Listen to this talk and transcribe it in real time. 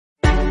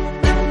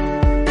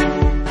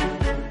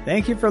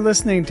Thank you for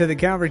listening to the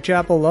Calvary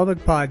Chapel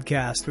Lubbock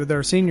podcast with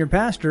our senior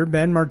pastor,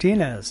 Ben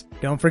Martinez.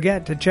 Don't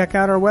forget to check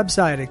out our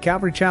website at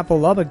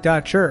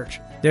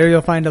calvarychapellubbock.church. There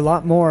you'll find a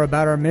lot more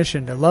about our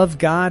mission to love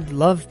God,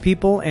 love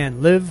people,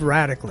 and live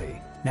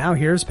radically. Now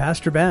here's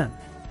Pastor Ben.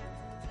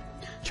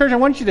 Church, I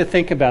want you to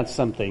think about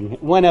something.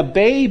 When a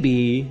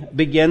baby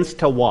begins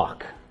to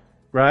walk,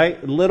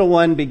 right? A little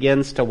one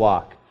begins to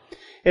walk.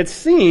 It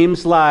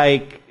seems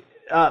like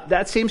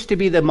that seems to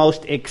be the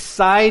most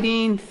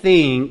exciting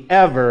thing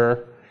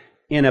ever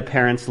in a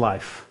parent's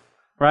life,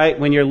 right?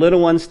 When your little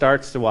one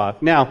starts to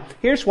walk. Now,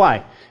 here's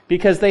why.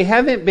 Because they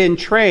haven't been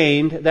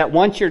trained that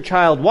once your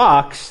child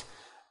walks,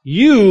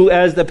 you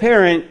as the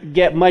parent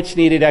get much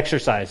needed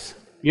exercise.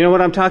 You know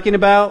what I'm talking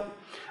about?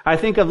 I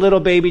think of little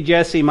baby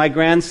Jesse, my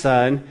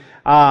grandson.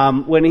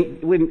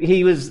 When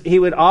he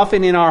would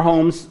often in our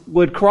homes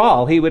would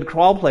crawl. He would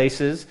crawl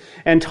places,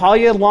 and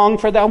Talia longed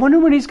for that. I wonder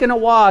when he's going to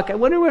walk. I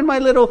wonder when my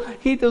little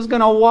Heath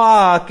going to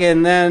walk.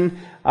 And then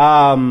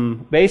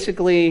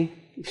basically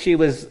she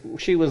was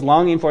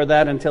longing for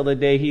that until the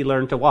day he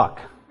learned to walk.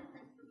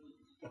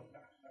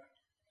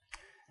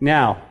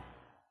 Now,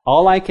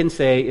 all I can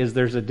say is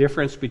there's a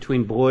difference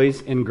between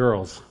boys and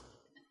girls.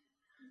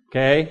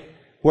 Okay?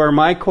 Where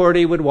my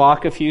Cordy would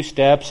walk a few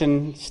steps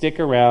and stick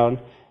around,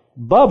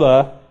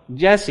 Bubba,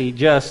 Jesse,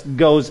 just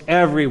goes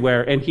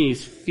everywhere, and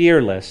he's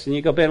fearless. And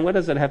you go, Ben, what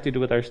does that have to do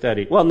with our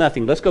study? Well,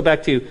 nothing. Let's go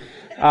back to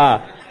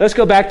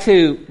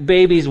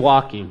babies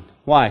walking.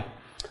 Why?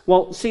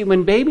 Well, see,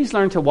 when babies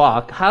learn to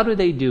walk, how do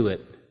they do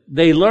it?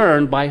 They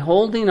learn by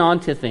holding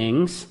on to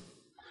things,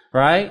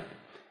 right,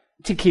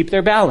 to keep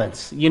their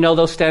balance. You know,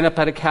 they'll stand up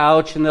at a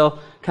couch and they'll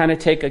kind of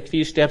take a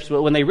few steps,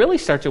 but when they really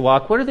start to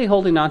walk, what are they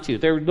holding on to?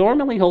 They're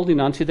normally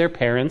holding on to their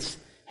parents'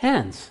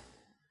 hands.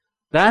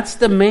 That's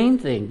the main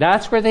thing.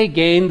 That's where they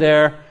gain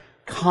their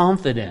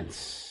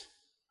confidence.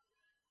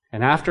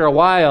 And after a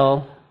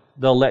while,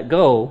 they'll let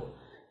go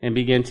and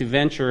begin to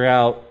venture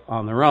out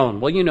on their own.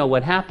 Well, you know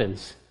what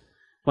happens.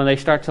 When they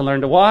start to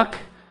learn to walk,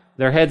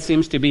 their head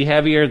seems to be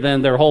heavier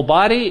than their whole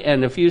body,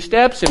 and a few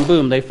steps, and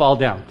boom, they fall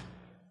down.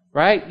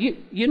 Right?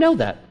 You know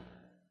that.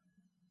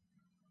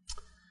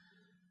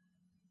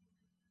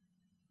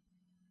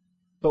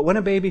 But when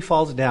a baby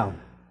falls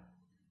down,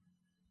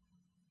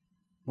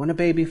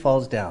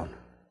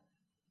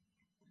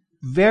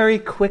 very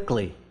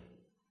quickly,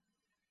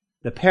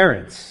 the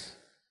parents,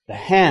 the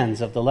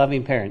hands of the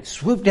loving parents,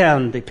 swoop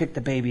down, they pick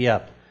the baby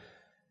up,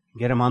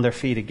 get them on their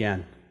feet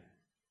again,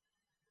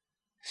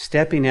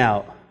 stepping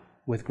out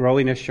with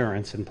growing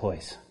assurance and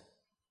poise.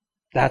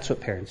 That's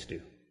what parents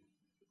do.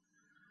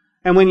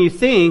 And when you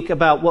think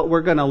about what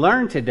we're going to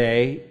learn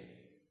today,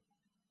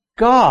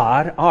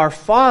 God, our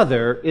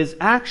Father, is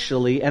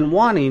actually and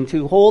wanting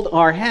to hold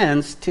our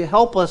hands to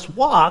help us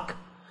walk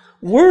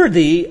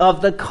worthy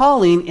of the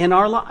calling in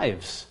our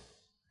lives.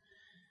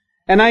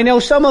 And I know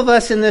some of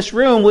us in this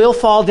room will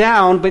fall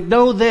down, but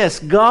know this,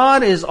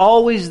 God is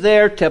always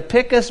there to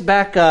pick us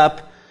back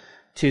up,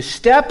 to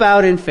step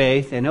out in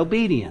faith and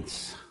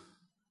obedience.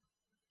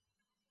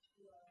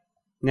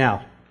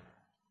 Now,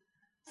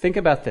 think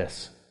about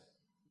this.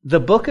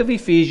 The book of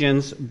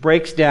Ephesians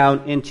breaks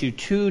down into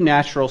two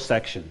natural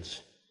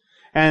sections.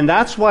 And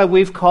that's why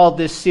we've called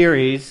this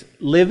series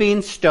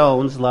Living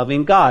Stones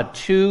Loving God.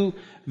 Two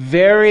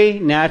very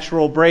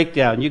natural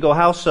breakdown. You go,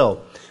 how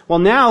so? Well,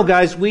 now,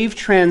 guys, we've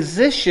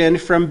transitioned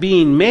from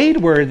being made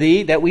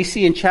worthy that we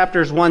see in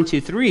chapters 1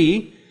 to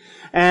 3.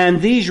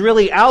 And these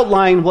really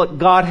outline what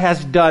God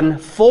has done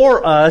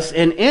for us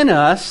and in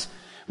us.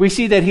 We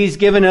see that He's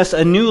given us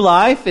a new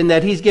life and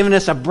that He's given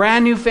us a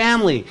brand new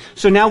family.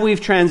 So now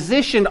we've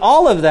transitioned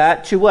all of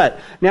that to what?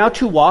 Now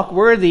to walk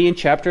worthy in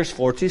chapters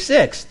 4 to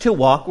 6. To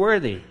walk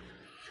worthy.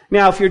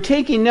 Now, if you're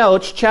taking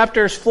notes,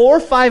 chapters 4,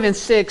 5, and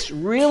 6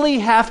 really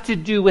have to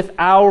do with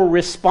our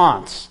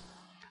response.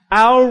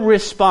 Our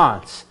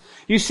response.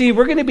 You see,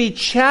 we're going to be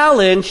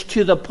challenged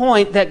to the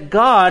point that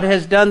God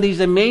has done these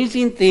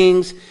amazing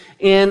things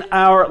in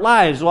our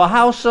lives. Well,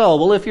 how so?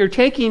 Well, if you're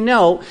taking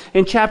note,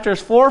 in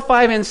chapters 4,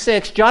 5, and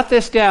 6, jot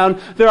this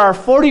down, there are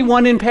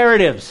 41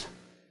 imperatives.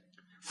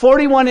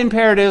 41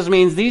 imperatives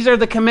means these are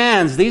the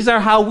commands. These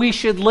are how we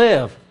should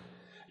live.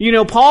 You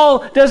know,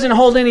 Paul doesn't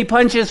hold any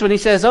punches when he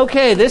says,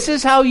 okay, this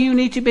is how you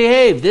need to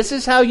behave. This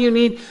is how you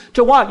need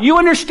to walk. You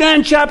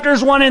understand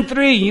chapters 1 and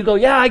 3. You go,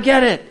 yeah, I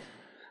get it.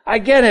 I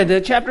get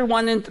it. Chapter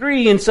 1 and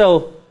 3. And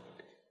so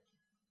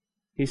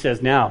he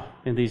says, now,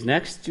 in these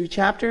next 2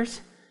 chapters,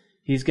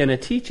 he's going to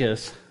teach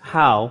us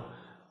how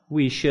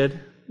we should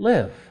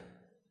live.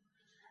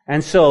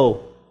 And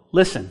so,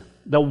 listen,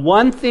 the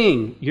one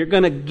thing you're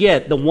going to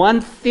get, the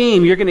one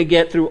theme you're going to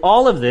get through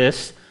all of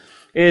this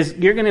is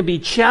you're going to be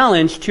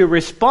challenged to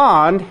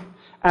respond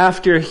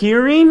after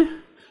hearing,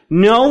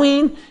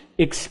 knowing,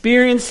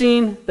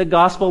 experiencing the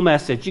gospel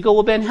message. You go,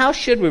 well, Ben, how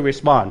should we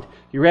respond?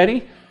 You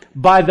ready?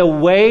 By the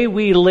way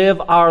we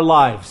live our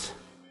lives.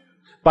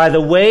 By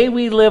the way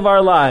we live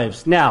our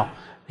lives. Now,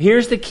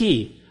 here's the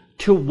key.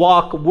 To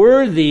walk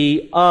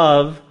worthy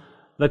of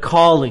the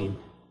calling.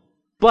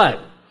 But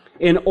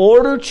in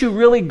order to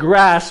really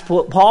grasp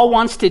what Paul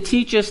wants to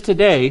teach us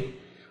today,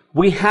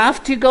 we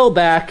have to go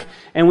back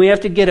and we have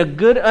to get a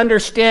good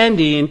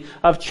understanding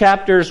of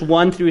chapters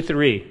 1 through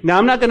 3. Now,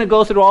 I'm not going to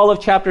go through all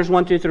of chapters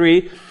 1 through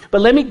 3,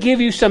 but let me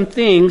give you some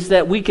things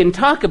that we can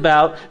talk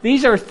about.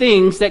 These are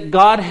things that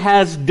God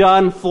has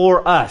done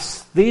for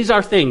us. These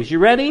are things. You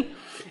ready?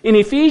 In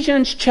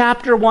Ephesians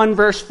chapter 1,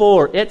 verse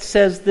 4, it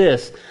says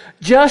this: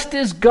 just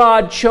as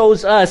God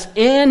chose us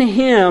in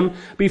Him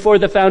before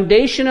the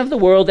foundation of the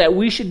world, that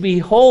we should be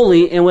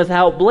holy and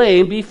without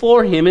blame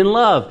before Him in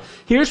love.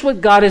 Here's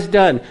what God has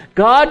done.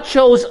 God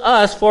chose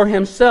us for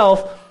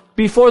Himself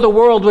before the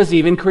world was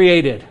even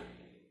created.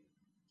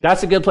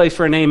 That's a good place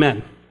for an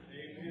amen.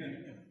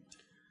 Amen.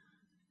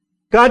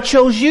 God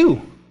chose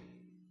you.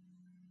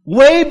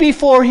 Way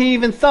before He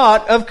even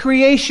thought of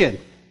creation,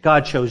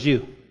 God chose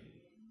you.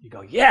 You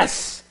go,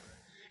 yes!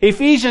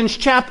 Ephesians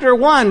chapter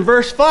 1,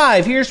 verse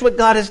 5. Here's what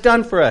God has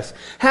done for us.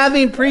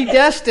 Having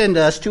predestined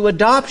us to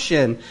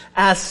adoption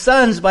as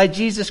sons by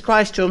Jesus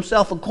Christ to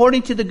Himself,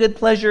 according to the good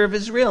pleasure of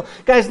His will.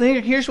 Guys,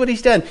 here's what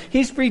He's done.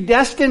 He's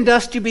predestined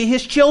us to be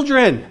His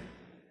children.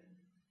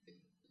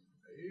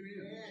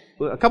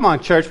 Well, come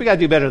on, church. We got to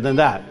do better than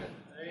that.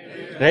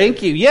 Amen.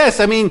 Thank you. Yes,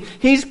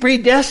 He's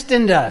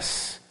predestined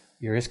us.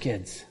 You're His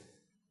kids.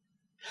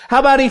 How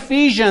about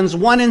Ephesians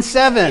 1 and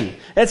 7?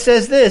 It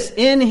says this: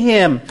 in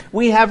Him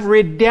we have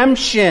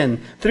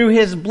redemption through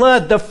His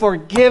blood, the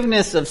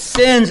forgiveness of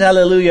sins,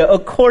 hallelujah,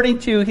 according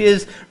to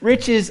His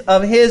riches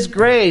of His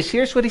grace.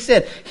 Here's what He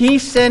said. He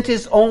sent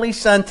His only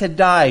Son to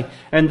die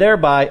and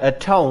thereby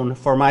atone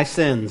for my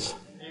sins.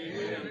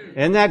 Amen.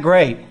 Isn't that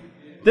great?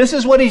 This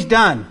is what He's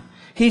done.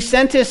 He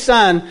sent His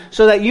Son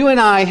so that you and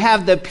I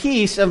have the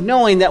peace of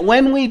knowing that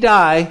when we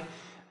die,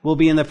 we'll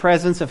be in the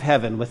presence of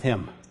heaven with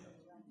Him.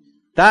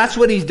 That's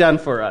what He's done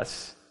for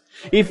us.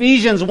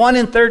 Ephesians 1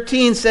 and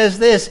 13 says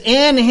this: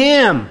 in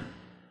Him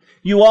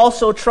you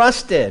also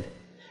trusted,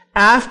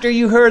 after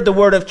you heard the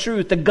word of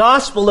truth, the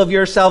gospel of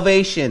your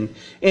salvation,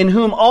 in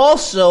whom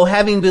also,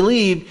 having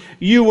believed,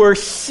 you were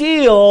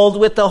sealed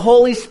with the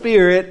Holy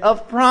Spirit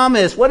of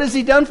promise. What has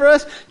He done for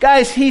us?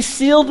 Guys, He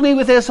sealed me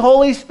with His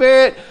Holy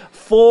Spirit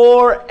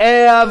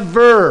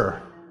forever.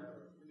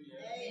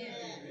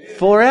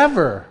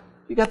 Forever.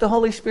 You got the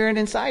Holy Spirit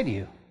inside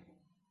you.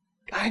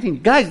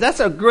 Guys, that's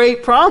a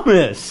great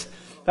promise.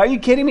 Are you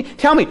kidding me?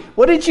 Tell me,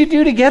 what did you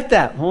do to get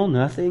that? Oh,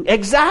 nothing.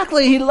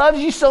 Exactly. He loves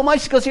you so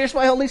much. He goes, here's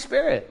my Holy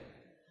Spirit.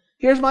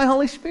 Here's my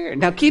Holy Spirit.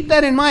 Now keep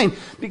that in mind,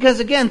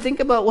 because again, think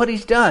about what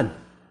He's done.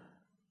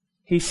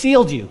 He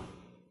sealed you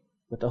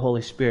with the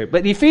Holy Spirit.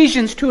 But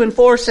Ephesians 2 and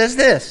 4 says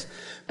this: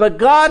 but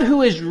God,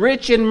 who is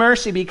rich in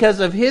mercy because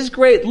of His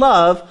great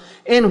love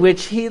in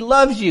which He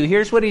loves you.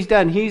 Here's what He's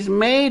done. He's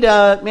made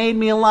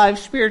me alive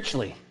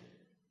spiritually.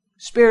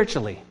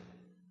 Spiritually.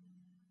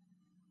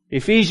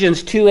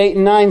 Ephesians 2, 8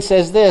 and 9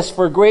 says this: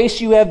 for grace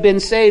you have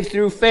been saved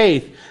through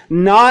faith,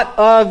 not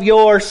of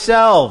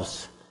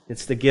yourselves.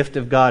 It's the gift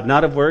of God,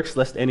 not of works,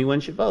 lest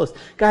anyone should boast.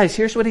 Guys,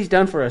 here's what He's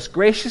done for us.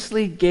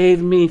 Graciously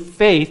gave me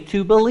faith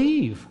to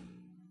believe.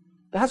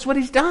 That's what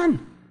He's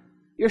done.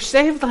 You're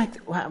saved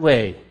like that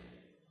way.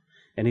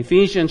 And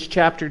Ephesians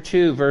chapter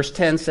 2, verse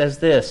 10 says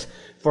this: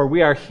 for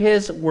we are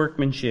His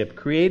workmanship,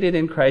 created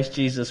in Christ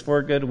Jesus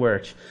for good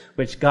works,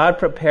 which God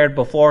prepared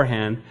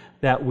beforehand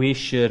that we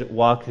should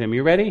walk in Him.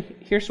 You ready?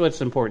 Here's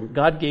what's important.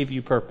 God gave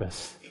you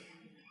purpose.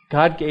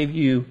 God gave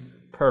you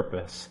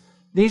purpose.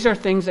 These are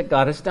things that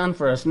God has done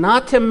for us.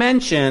 Not to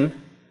mention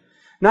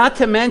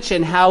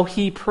how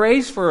He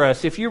prays for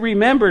us. If you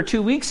remember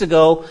 2 weeks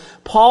ago,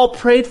 Paul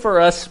prayed for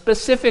us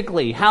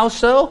specifically. How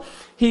so?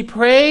 He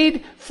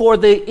prayed for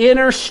the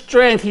inner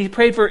strength. He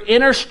prayed for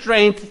inner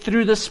strength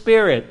through the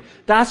Spirit.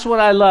 That's what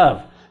I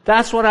love.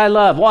 That's what I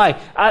love. Why?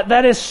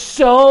 That has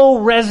so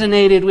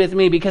resonated with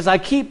me, because I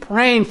keep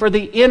praying for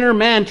the inner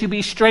man to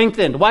be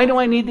strengthened. Why do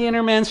I need the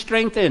inner man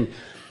strengthened?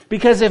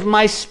 Because if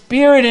my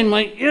spirit and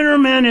my inner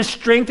man is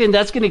strengthened,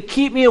 that's going to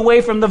keep me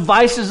away from the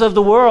vices of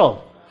the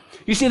world.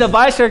 You see the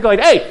vices are going,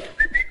 hey,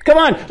 come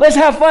on, let's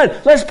have fun,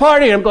 let's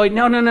party. I'm going,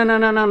 no.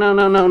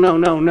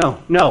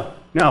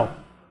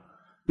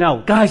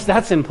 No, guys,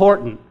 that's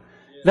important.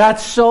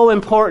 That's so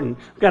important.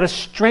 We've got to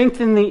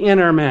strengthen the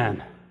inner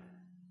man.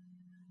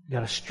 We've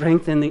got to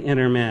strengthen the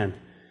inner man.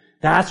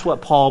 That's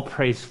what Paul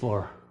prays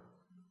for.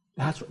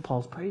 That's what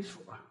Paul prays for.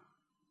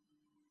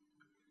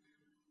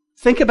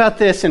 Think about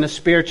this in a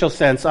spiritual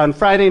sense. On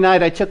Friday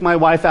night, I took my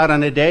wife out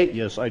on a date.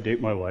 Yes, I date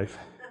my wife.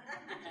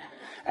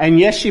 And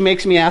yes, she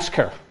makes me ask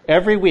her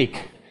every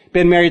week.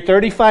 Been married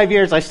 35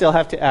 years, I still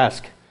have to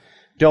ask.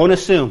 Don't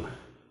assume.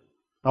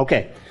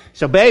 Okay.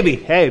 So baby,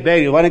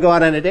 you want to go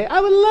out on a date? I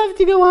would love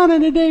to go out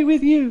on a date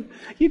with you.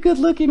 You good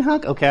looking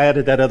hunk. Okay, I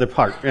added that other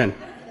part in.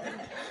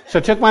 So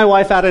I took my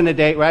wife out on a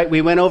date, right?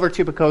 We went over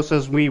to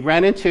Picosa's. We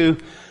ran into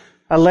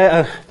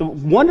the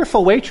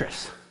wonderful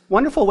waitress.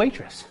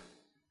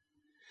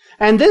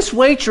 And this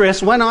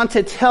waitress went on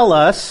to tell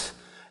us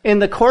in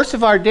the course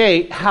of our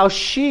date how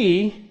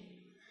she,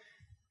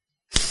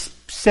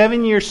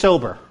 7 years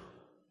sober.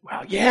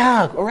 Wow,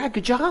 yeah, all right,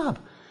 good job.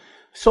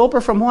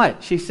 Sober from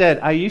what? She said,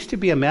 I used to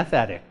be a meth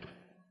addict.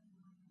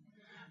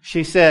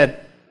 She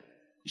said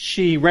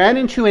she ran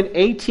into an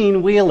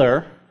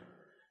 18-wheeler.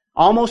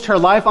 Her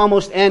life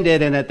almost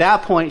ended, and at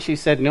that point she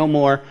said no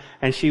more,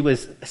 and she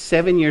was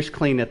 7 years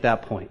clean at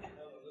that point.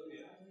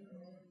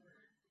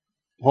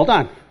 Hold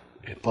on.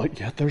 But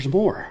yet there's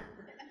more.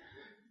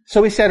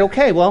 So we said,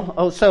 okay, well,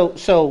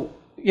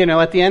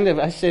 at the end of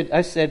it,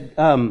 I said,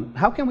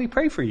 how can we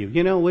pray for you?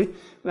 We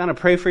want to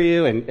pray for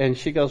you. And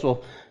she goes,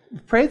 well,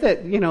 pray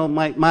that,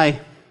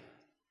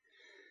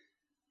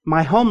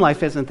 my home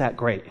life isn't that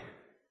great.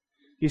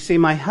 You see,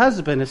 my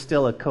husband is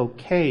still a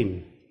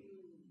cocaine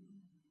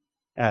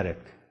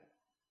addict.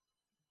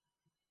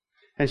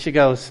 And she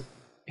goes,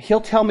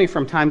 he'll tell me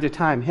from time to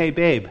time, hey,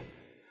 babe,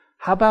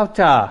 how about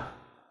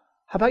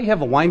you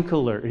have a wine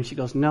cooler? And she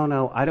goes,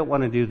 no, I don't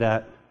want to do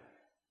that.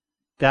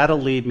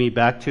 That'll lead me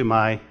back to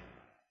my...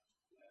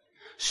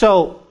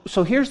 So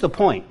here's the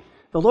point.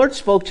 The Lord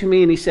spoke to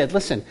me and He said,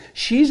 listen,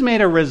 she's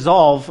made a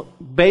resolve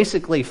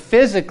basically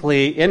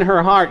physically in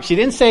her heart. She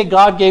didn't say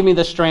God gave me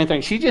the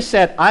strength. She just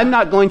said, I'm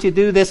not going to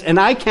do this and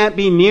I can't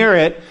be near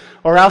it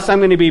or else I'm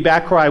going to be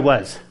back where I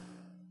was.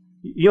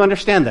 You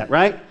understand that,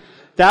 right?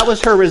 That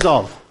was her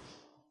resolve.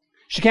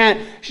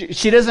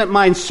 She doesn't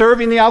mind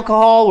serving the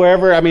alcohol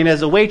wherever,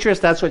 as a waitress,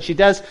 that's what she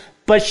does.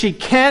 But she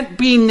can't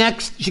be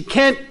she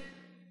can't.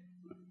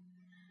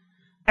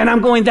 And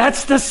I'm going,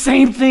 that's the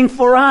same thing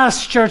for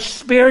us, church,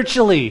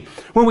 spiritually.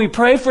 When we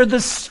pray for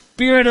the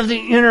spirit of the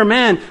inner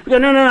man, we go,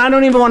 no, I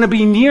don't even want to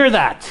be near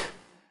that.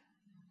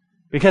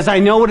 Because I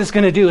know what it's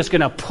going to do. It's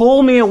going to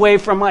pull me away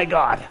from my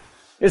God.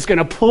 It's going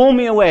to pull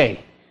me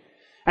away.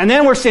 And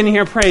then we're sitting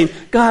here praying,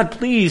 God,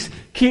 please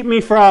keep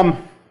me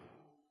from...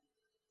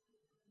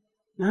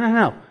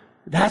 No.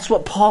 That's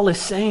what Paul is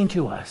saying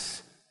to us.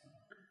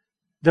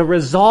 The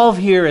resolve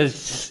here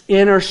is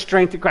inner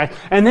strength of Christ.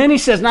 And then he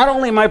says, not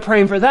only am I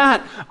praying for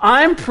that,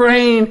 I'm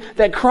praying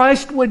that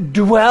Christ would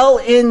dwell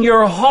in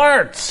your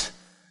hearts.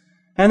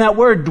 And that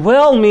word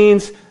dwell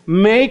means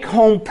make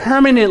home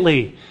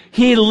permanently.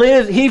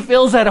 He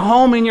feels at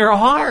home in your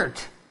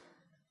heart.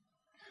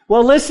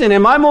 Well, listen,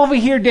 if I'm over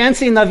here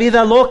dancing la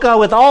vida loca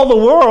with all the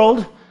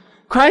world,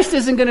 Christ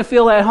isn't going to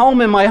feel at home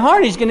in my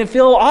heart. He's going to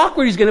feel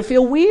awkward. He's going to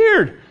feel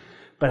weird.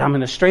 But I'm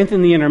going to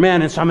strengthen the inner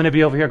man, and so I'm going to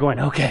be over here going,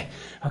 okay,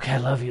 I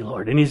love you,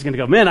 Lord. And He's going to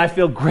go, man, I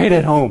feel great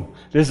at home.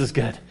 This is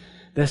good.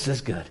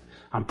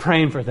 I'm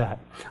praying for that.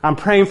 I'm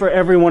praying for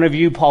every one of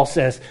you, Paul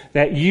says,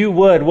 that you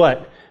would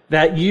what?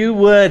 That you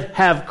would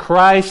have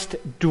Christ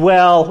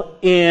dwell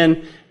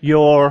in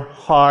your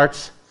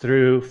hearts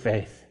through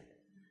faith.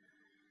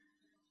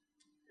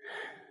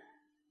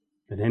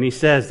 And then he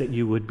says that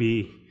we would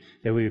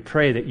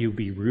pray that you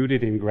be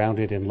rooted and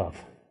grounded in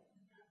love.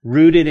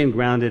 Rooted and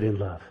grounded in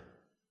love.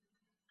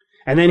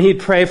 And then he'd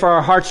pray for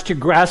our hearts to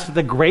grasp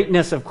the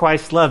greatness of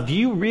Christ's love. Do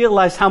you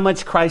realize how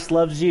much Christ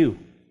loves you?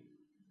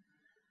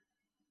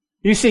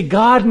 You see,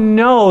 God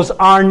knows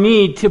our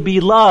need to be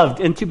loved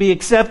and to be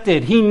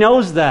accepted. He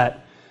knows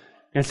that.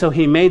 And so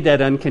He made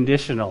that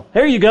unconditional.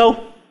 There you go.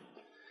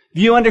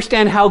 Do you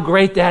understand how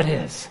great that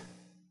is?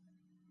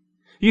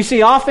 You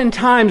see,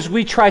 oftentimes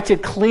we try to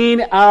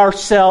clean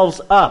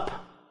ourselves up.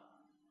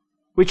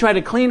 We try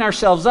to clean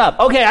ourselves up.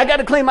 Okay, I got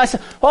to clean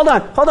myself. Hold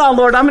on,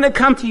 Lord, I'm going to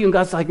come to you. And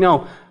God's like,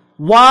 no.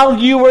 While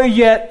you were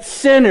yet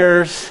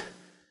sinners,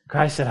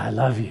 Christ said, I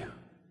love you.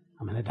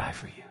 I'm going to die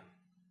for you.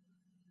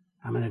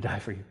 I'm going to die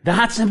for you.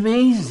 That's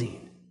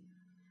amazing.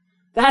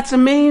 That's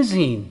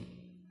amazing.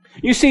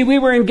 You see, we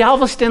were in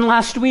Galveston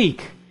last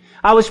week.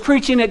 I was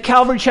preaching at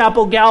Calvary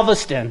Chapel,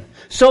 Galveston.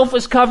 Soph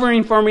was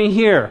covering for me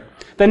here.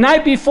 The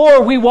night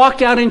before, we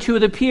walked out into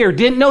the pier.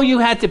 Didn't know you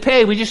had to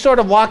pay. We just sort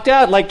of walked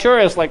out like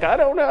tourists, like, I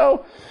don't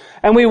know.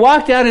 And we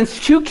walked out, and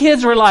 2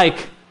 kids were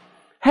like,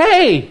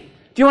 hey,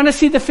 do you want to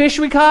see the fish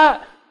we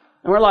caught?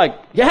 And we're like,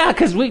 yeah,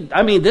 because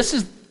I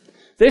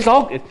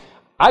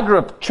grew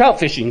up trout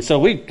fishing,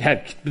 so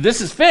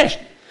this is fish.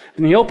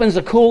 And he opens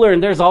the cooler,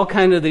 and there's all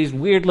kind of these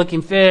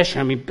weird-looking fish.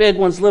 Big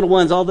ones, little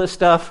ones, all this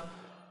stuff.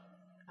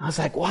 I was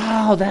like,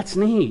 wow, that's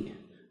neat.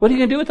 What are you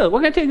going to do with those?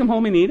 We're going to take them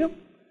home and eat them.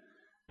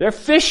 They're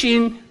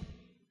fishing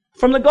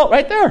from the Gulf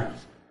right there.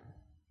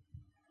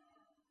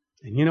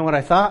 And you know what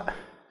I thought?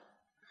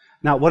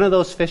 Now, one of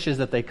those fishes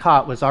that they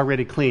caught was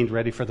already cleaned,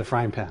 ready for the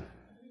frying pan.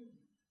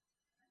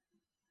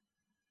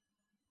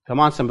 Come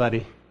on,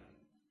 somebody.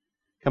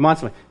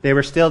 They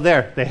were still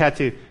there.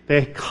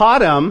 They caught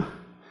them,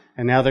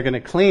 and now they're going to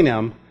clean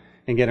them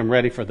and get them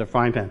ready for the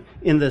frying pan.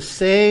 In the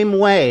same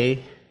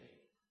way,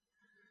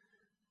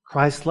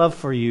 Christ's love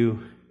for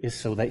you is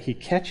so that He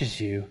catches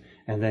you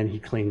and then He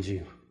cleans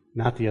you,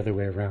 not the other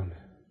way around.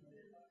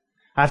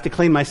 I have to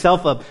clean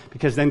myself up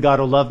because then God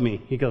will love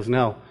me. He goes,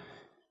 no,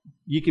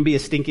 you can be a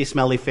stinky,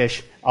 smelly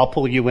fish. I'll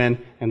pull you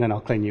in and then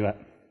I'll clean you up.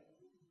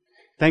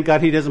 Thank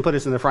God He doesn't put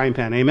us in the frying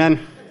pan.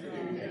 Amen?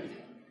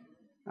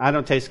 I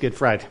don't taste good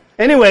fried.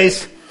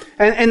 Anyways,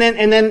 and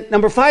then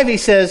number 5, he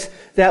says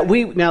that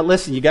now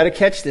listen, you got to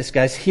catch this,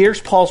 guys.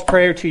 Here's Paul's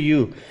prayer to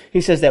you.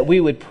 He says that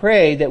we would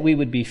pray that we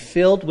would be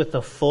filled with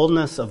the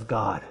fullness of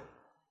God.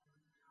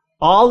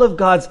 All of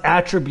God's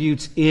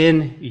attributes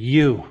in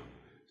you.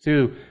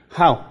 Through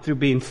how? Through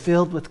being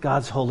filled with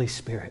God's Holy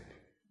Spirit.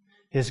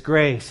 His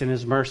grace and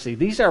His mercy.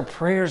 These are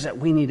prayers that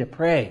we need to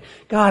pray.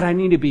 God, I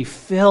need to be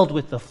filled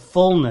with the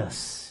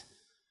fullness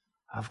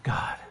of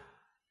God.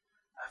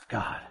 Of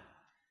God.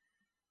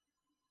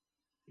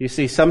 You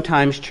see,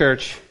 sometimes,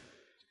 church,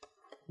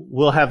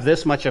 we'll have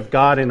this much of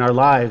God in our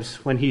lives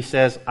when He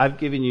says, I've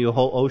given you a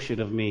whole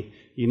ocean of me.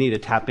 You need to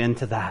tap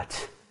into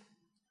that.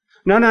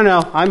 No.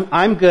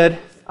 I'm good.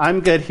 I'm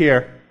good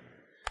here.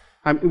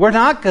 We're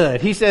not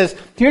good. He says,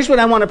 here's what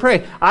I want to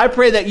pray. I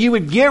pray that you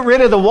would get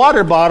rid of the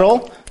water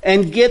bottle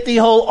and get the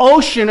whole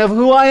ocean of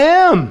who I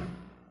am.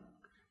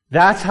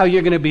 That's how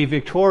you're going to be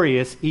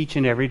victorious each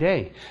and every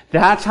day.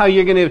 That's how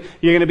you're going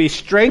to be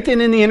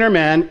strengthened in the inner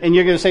man, and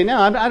you're going to say,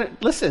 no,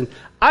 listen,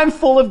 I'm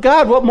full of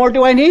God. What more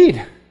do I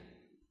need?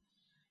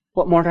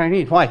 What more do I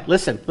need? Why?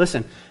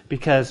 Listen.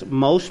 Because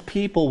most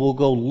people will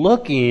go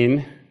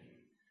looking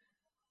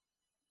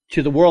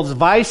to the world's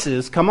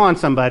vices. Come on,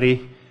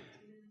 somebody.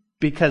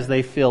 Because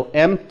they feel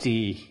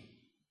empty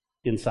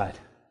inside.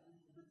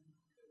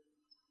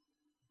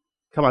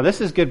 Come on,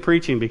 this is good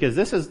preaching because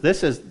this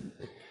is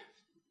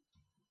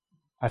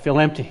I feel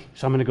empty,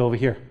 so I'm going to go over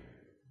here.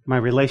 My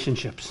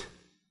relationships.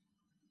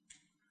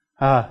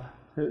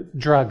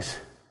 Drugs.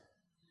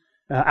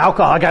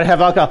 Alcohol. I got to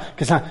have alcohol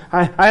because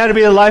I ought to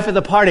be the life of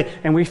the party.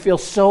 And we feel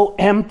so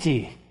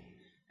empty.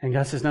 And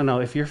God says,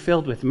 no, if you're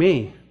filled with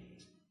me,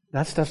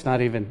 that stuff's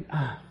not even...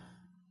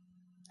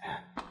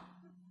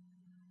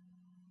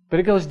 But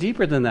it goes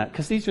deeper than that,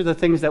 because these are the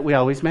things that we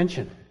always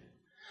mention.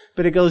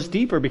 But it goes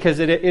deeper because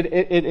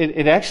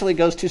it actually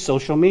goes to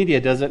social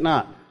media, does it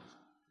not?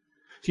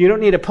 So you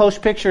don't need to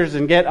post pictures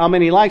and get how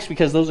many likes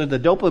because those are the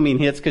dopamine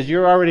hits because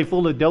you're already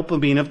full of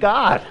dopamine of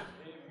God.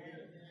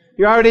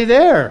 You're already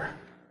there.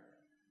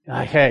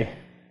 Like, hey,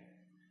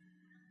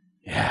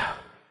 yeah.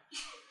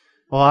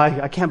 Well,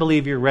 I can't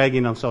believe you're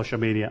ragging on social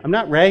media. I'm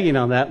not ragging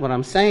on that. What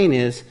I'm saying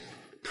is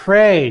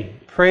pray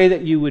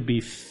that you would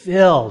be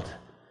filled.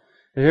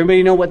 Does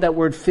everybody know what that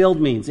word filled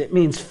means? It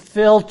means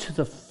filled to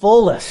the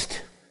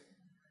fullest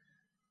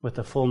with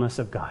the fullness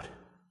of God.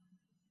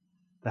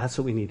 That's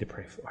what we need to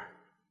pray for.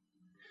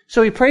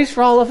 So he prays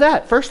for all of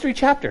that. First 3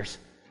 chapters.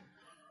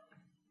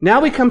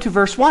 Now we come to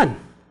verse 1.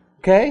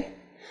 Okay?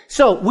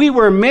 So we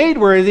were made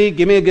worthy.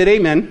 Give me a good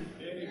amen.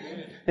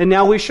 Amen. And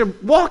now we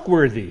should walk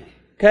worthy.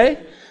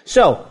 Okay?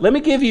 So let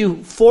me give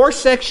you 4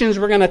 sections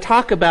we're going to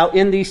talk about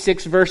in these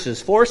 6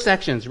 verses. 4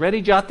 sections.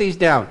 Ready? Jot these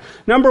down.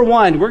 Number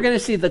 1, we're going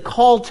to see the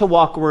call to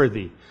walk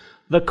worthy.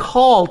 The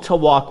call to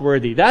walk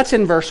worthy. That's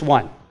in verse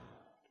 1.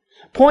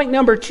 Point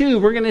number 2,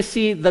 we're going to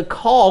see the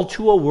call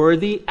to a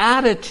worthy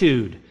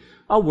attitude.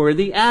 A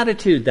worthy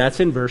attitude. That's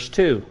in verse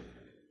 2.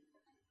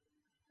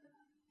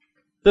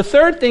 The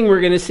third thing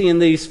we're going to see in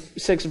these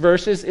 6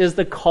 verses is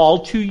the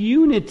call to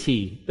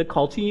unity. The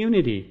call to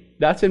unity.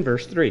 That's in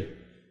verse 3.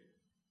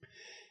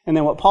 And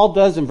then what Paul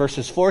does in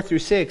verses 4 through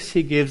 6,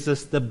 he gives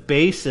us the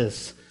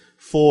basis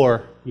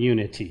for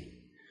unity.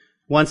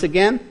 Once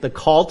again, the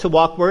call to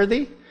walk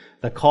worthy,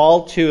 the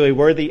call to a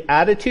worthy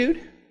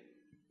attitude,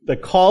 the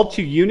call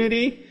to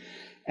unity,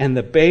 and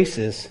the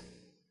basis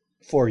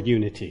for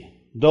unity.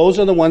 Those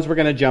are the ones we're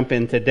going to jump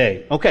in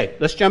today. Okay,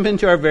 let's jump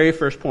into our very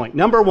first point.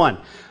 Number 1,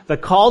 the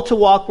call to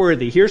walk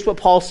worthy. Here's what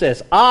Paul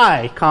says.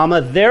 I,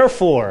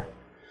 therefore,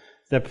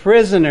 the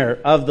prisoner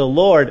of the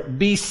Lord,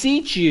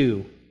 beseech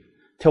you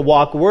to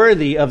walk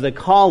worthy of the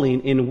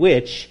calling in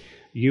which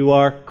you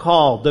are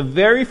called. The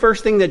very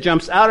first thing that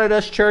jumps out at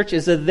us, church,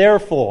 is a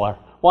therefore.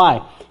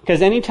 Why?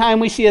 Because anytime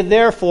we see a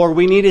therefore,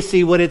 we need to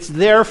see what it's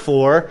there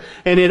for,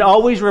 and it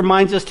always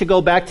reminds us to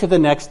go back to the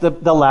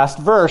last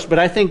verse. But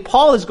I think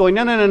Paul is going,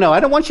 no. I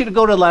don't want you to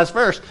go to the last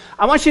verse.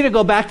 I want you to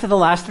go back to the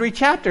last 3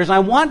 chapters. I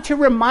want to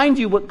remind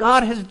you what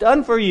God has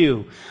done for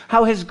you,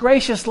 how His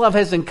gracious love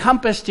has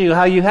encompassed you,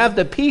 how you have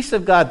the peace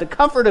of God, the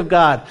comfort of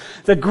God,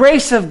 the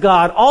grace of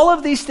God, all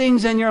of these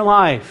things in your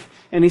life.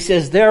 And he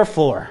says,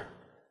 therefore,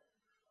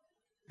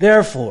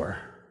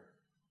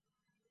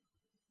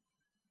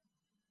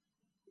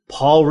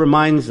 Paul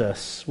reminds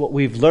us what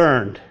we've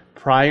learned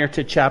prior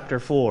to chapter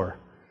 4.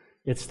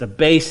 It's the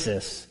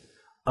basis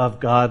of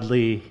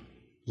godly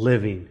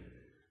living.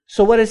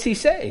 So what does he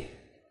say?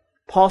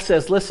 Paul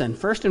says, listen,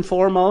 first and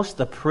foremost,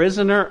 the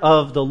prisoner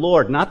of the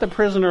Lord, not the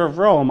prisoner of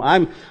Rome.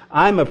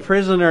 I'm a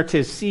prisoner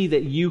to see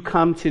that you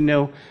come to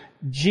know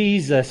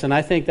Jesus. And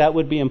I think that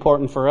would be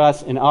important for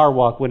us in our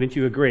walk. Wouldn't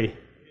you agree? Amen.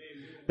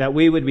 That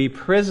we would be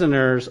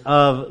prisoners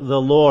of the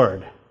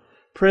Lord.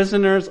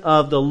 Prisoners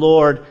of the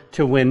Lord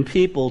to win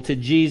people to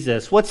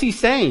Jesus. What's he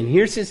saying?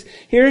 Here's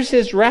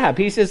his rap.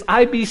 He says,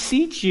 I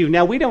beseech you.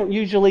 Now, we don't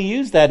usually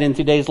use that in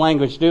today's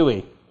language, do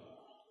we?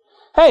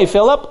 Hey,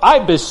 Philip, I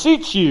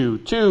beseech you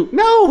to...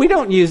 No, we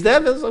don't use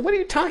that. What are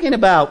you talking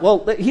about?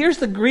 Well, here's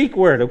the Greek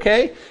word,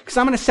 okay? Because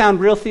I'm going to sound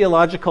real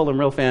theological and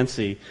real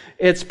fancy.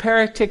 It's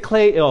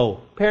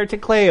paratikleo.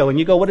 Paratikleo. And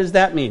you go, what does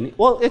that mean?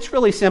 Well, it's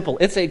really simple.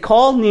 It's a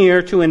call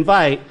near to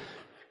invite,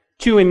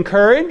 to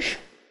encourage,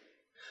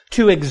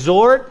 to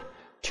exhort,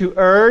 to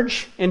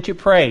urge, and to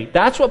pray.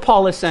 That's what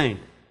Paul is saying.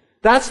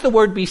 That's the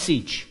word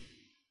beseech.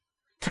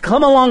 To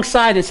come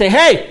alongside and say,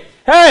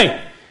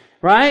 hey,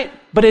 right?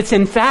 But it's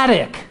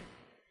emphatic.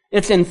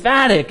 It's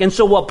emphatic. And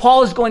so what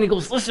Paul is going, he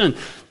goes, listen,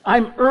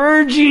 I'm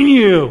urging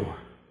you.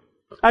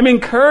 I'm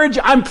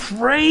encouraging, I'm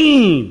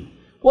praying.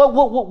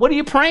 What are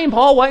you praying,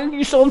 Paul? Why are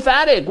you so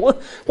emphatic?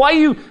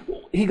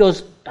 He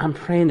goes, I'm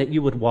praying that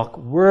you would walk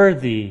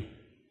worthy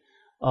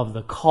of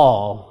the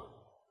call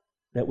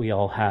that we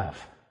all have.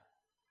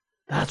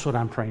 That's what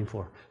I'm praying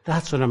for.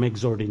 That's what I'm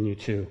exhorting you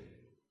to.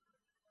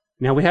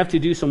 Now we have to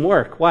do some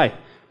work. Why?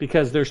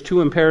 Because there's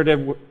two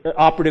imperative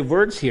operative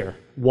words here.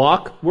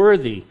 Walk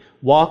worthy.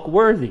 Walk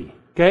worthy.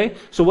 Okay?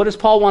 So what does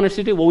Paul want us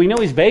to do? Well, we know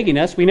he's begging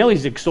us. We know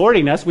he's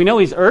exhorting us. We know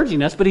he's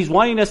urging us, but he's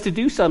wanting us to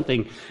do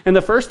something. And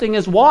the first thing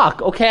is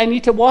walk. Okay, I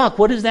need to walk.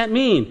 What does that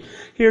mean?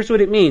 Here's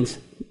what it means.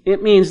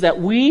 It means that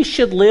we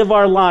should live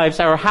our lives,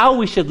 or how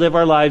we should live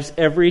our lives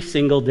every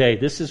single day.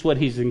 This is what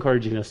he's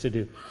encouraging us to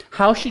do.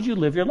 How should you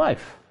live your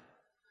life?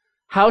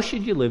 How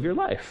should you live your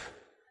life?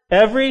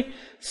 Every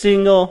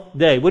single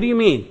day. What do you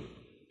mean?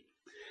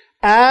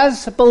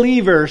 As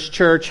believers,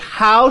 church,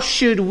 how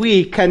should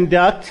we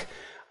conduct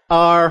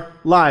our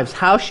lives?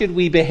 How should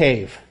we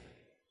behave?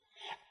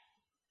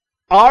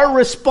 Our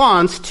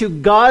response to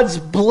God's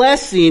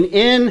blessing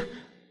in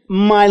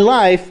my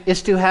life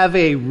is to have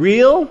a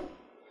real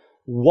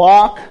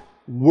walk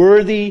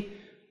worthy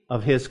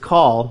of His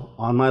call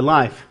on my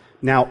life.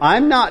 Now,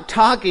 I'm not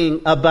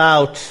talking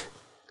about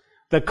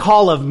the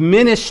call of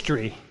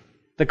ministry,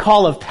 the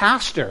call of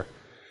pastor.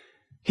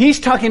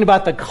 He's talking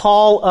about the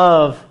call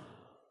of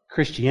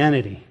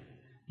Christianity.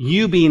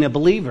 You being a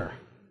believer.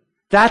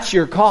 That's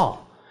your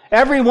call.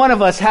 Every one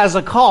of us has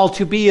a call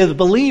to be a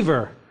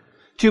believer,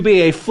 to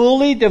be a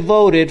fully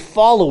devoted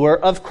follower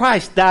of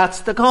Christ.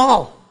 That's the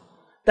call.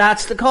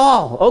 That's the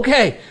call.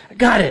 Okay, I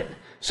got it.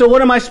 So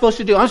what am I supposed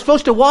to do? I'm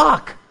supposed to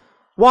walk.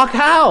 Walk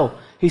how?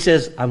 He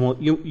says,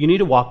 you need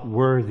to walk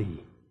worthy.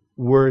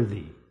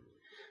 Worthy.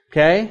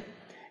 Okay?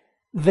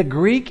 The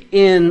Greek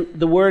in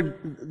the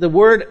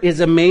word is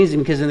amazing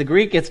because in the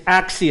Greek it's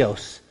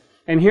axios.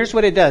 And here's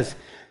what it does.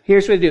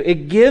 Here's what it do.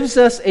 It gives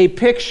us a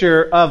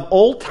picture of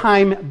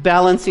old-time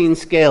balancing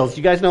scales.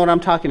 You guys know what I'm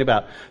talking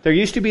about. There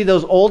used to be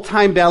those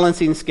old-time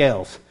balancing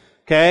scales.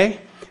 Okay?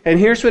 And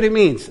here's what it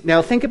means.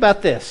 Now think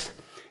about this.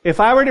 If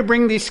I were to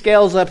bring these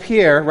scales up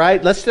here,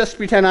 right? Let's just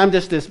pretend I'm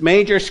just this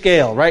major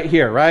scale right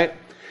here, right?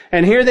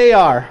 And here they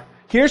are.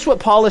 Here's what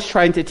Paul is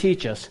trying to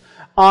teach us.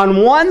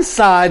 On one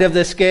side of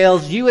the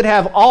scales, you would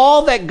have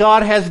all that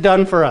God has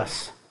done for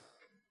us.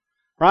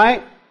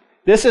 Right?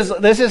 This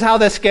is how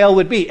the scale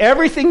would be.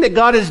 Everything that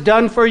God has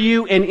done for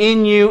you and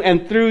in you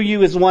and through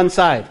you is one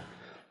side.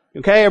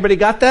 Okay, everybody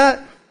got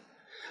that?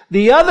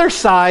 The other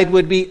side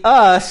would be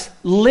us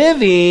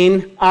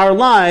living our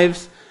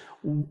lives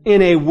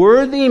in a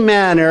worthy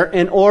manner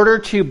in order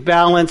to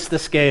balance the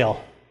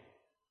scale.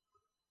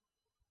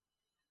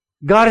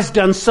 God has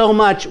done so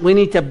much, we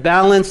need to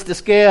balance the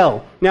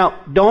scale. Now,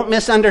 don't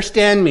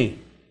misunderstand me.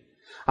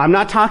 I'm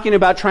not talking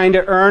about trying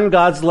to earn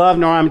God's love,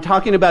 nor I'm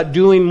talking about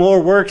doing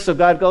more work so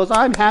God goes,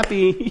 I'm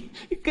happy,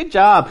 good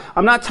job.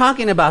 I'm not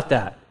talking about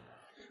that.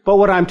 But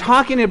what I'm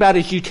talking about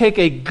is you take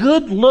a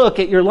good look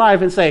at your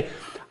life and say,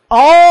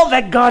 all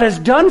that God has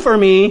done for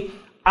me,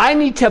 I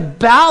need to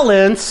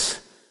balance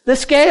the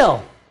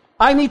scale.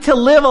 I need to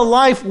live a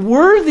life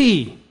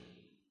worthy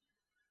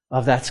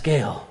of that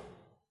scale.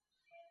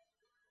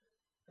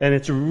 And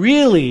it's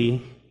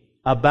really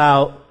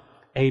about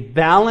a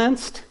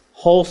balanced,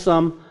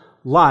 wholesome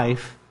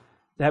life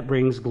that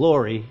brings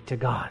glory to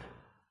God.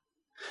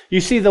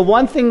 You see, the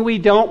one thing we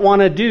don't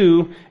want to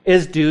do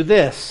is do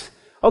this.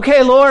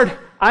 Okay, Lord,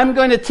 I'm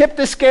going to tip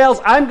the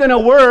scales. I'm going to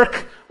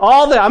work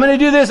I'm going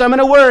to do this. I'm going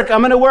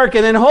to work.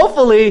 And then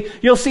hopefully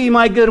you'll see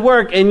my good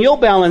work and you'll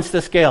balance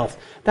the scales.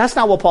 That's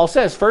not what Paul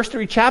says. First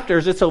 3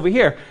 chapters, it's over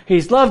here.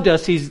 He's loved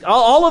us. He's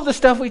all of the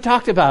stuff we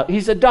talked about.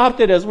 He's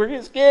adopted us. We're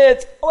His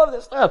kids. All of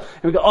this stuff.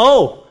 And we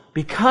go,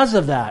 because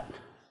of that,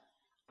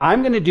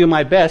 I'm going to do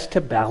my best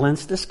to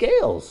balance the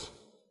scales.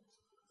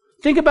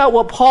 Think about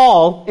what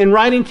Paul, in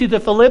writing to the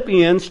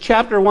Philippians,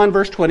 chapter 1,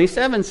 verse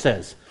 27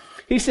 says.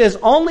 He says,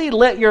 only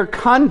let your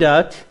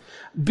conduct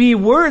be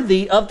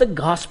worthy of the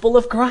gospel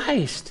of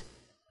Christ,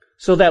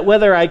 so that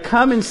whether I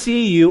come and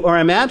see you or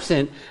am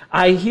absent,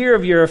 I hear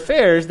of your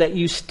affairs, that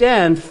you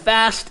stand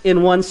fast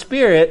in one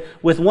spirit,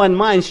 with one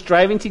mind,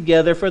 striving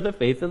together for the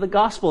faith of the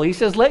gospel. He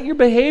says, let your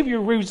behavior,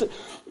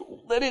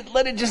 let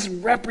it just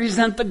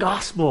represent the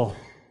gospel.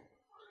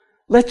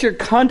 Let your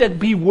conduct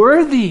be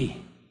worthy.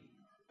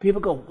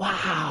 People go,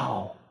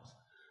 wow.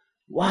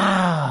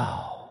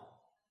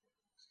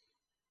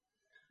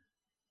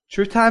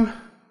 Truth time?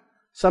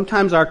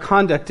 Sometimes our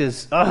conduct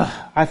is,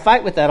 I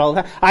fight with that all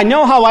the time. I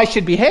know how I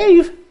should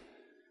behave,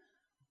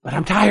 but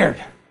I'm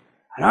tired.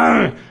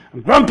 I'm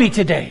grumpy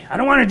today. I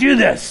don't want to do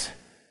this.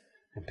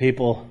 And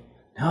people,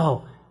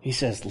 no. He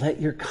says, let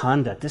your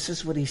conduct. This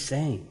is what he's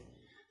saying.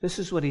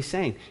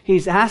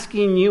 He's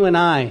asking you and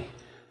I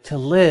to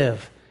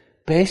live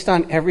based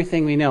on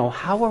everything we know.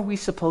 How are we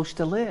supposed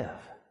to live?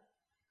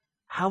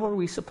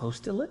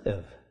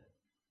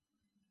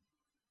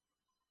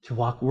 To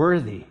walk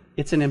worthy.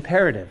 It's an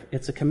imperative.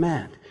 It's a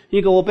command.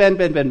 You go, well,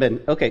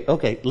 Ben.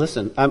 Okay,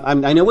 listen.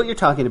 I know what you're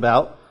talking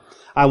about.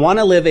 I want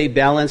to live a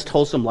balanced,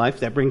 wholesome life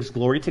that brings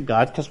glory to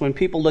God, because when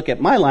people look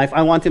at my life,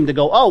 I want them to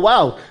go, oh,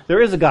 wow,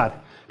 there is a God.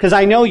 Because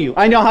I know you.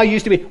 I know how you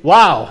used to be.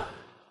 Wow.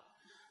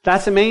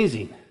 That's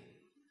amazing.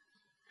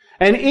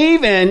 And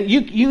even,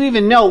 you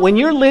even know, when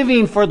you're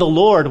living for the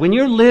Lord, when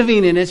you're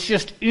living and it's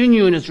just in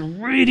you and it's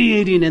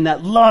radiating and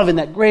that love and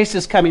that grace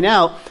is coming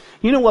out,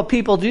 you know what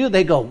people do?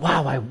 They go,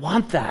 wow, I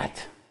want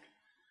that.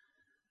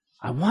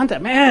 I want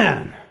that.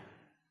 Man,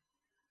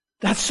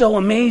 that's so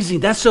amazing.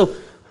 That's so,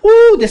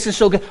 woo, this is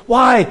so good.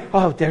 Why?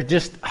 Oh, they're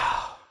just,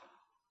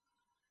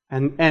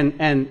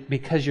 And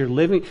because you're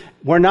living,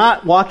 we're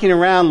not walking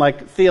around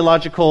like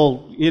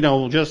theological,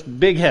 just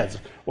big heads.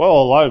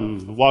 Well,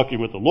 I'm walking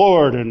with the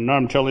Lord and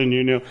I'm telling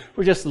you,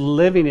 we're just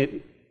living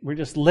it. We're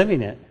just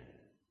living it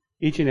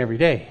each and every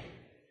day.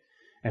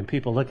 And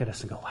people look at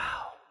us and go,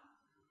 wow,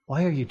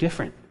 why are you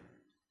different?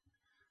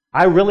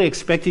 I really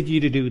expected you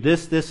to do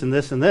this, this, and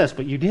this, and this,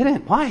 but you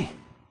didn't. Why?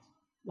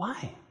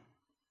 Why?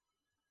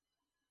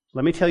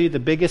 Let me tell you the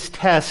biggest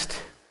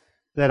test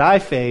that I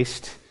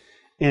faced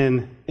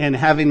in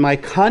having my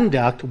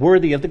conduct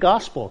worthy of the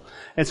gospel.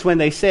 It's when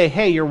they say,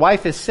 hey, your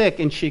wife is sick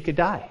and she could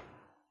die.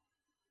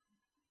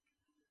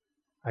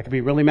 I could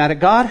be really mad at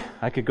God.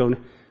 I could go,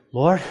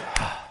 Lord,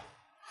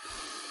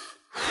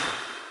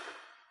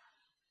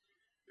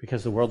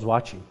 because the world's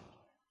watching.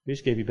 We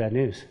just gave you bad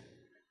news.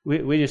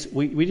 We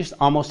just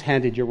almost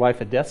handed your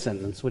wife a death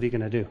sentence. What are you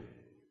going to do?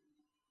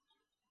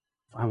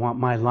 I want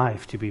my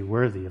life to be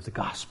worthy of the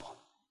gospel.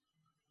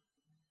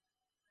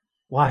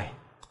 Why?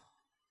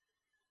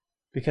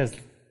 Because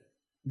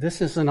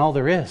this isn't all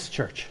there is,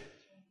 church.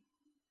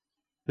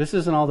 This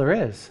isn't all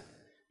there is.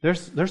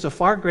 There's a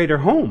far greater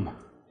home.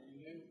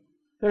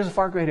 There's a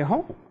far greater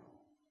home.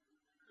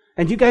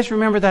 And you guys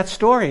remember that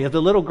story of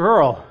the little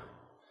girl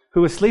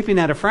who was sleeping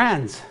at a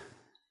friend's,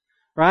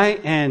 right?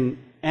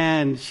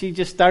 And she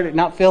just started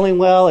not feeling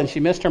well, and she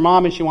missed her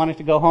mom, and she wanted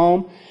to go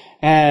home.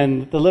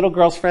 And the little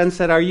girl's friend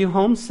said, are you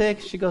homesick?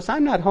 She goes,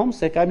 I'm not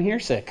homesick, I'm here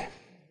sick.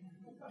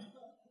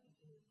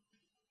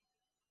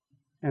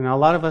 And a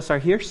lot of us are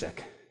here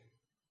sick.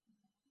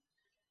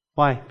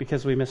 Why?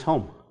 Because we miss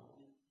home.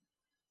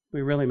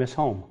 We really miss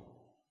home.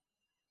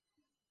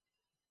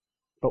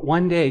 But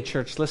one day,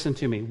 church, listen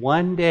to me,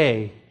 one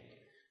day,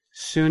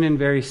 soon and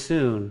very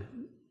soon,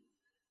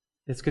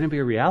 it's going to be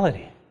a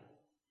reality.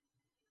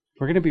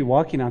 We're going to be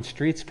walking on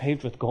streets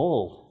paved with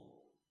gold.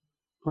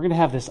 We're going to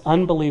have this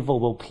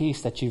unbelievable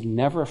peace that you've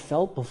never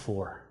felt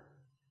before.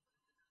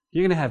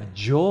 You're going to have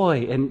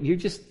joy, and you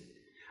just,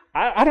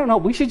 I don't know,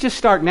 we should just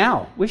start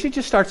now. We should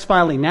just start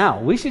smiling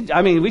now. We should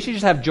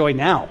just have joy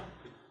now.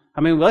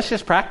 Let's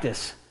just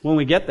practice when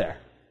we get there.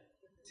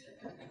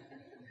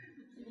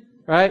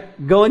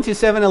 Right? Go into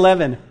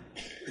 7-Eleven.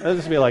 Let's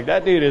just be like,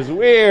 that dude is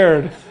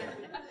weird.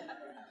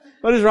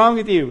 What is wrong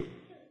with you?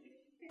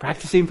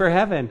 Practicing for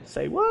heaven.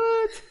 Say,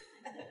 what?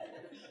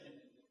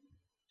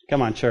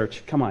 Come on,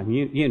 church. Come on.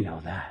 You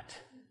know that.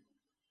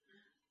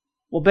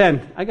 Well,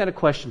 Ben, I got a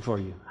question for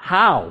you.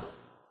 How?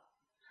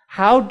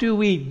 How do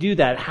we do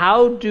that?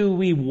 How do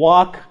we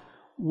walk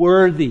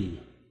worthy?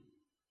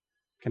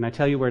 Can I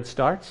tell you where it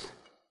starts? It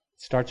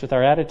starts with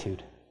our attitude.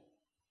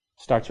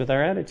 It starts with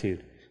our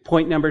attitude.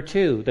 Point number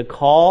 2, the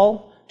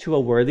call to a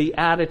worthy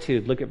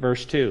attitude. Look at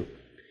verse 2.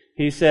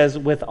 He says,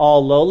 with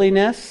all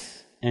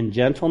lowliness and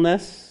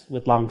gentleness,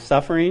 with long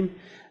suffering,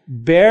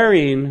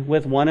 bearing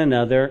with one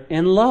another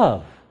in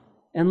love.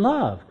 In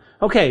love.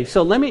 Okay,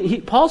 so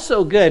Paul's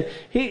so good.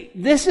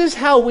 This is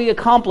how we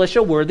accomplish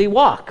a worthy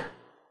walk.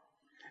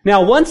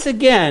 Now, once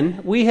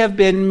again, we have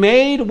been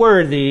made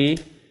worthy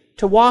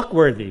to walk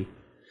worthy.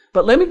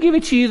 But let me give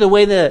it to you the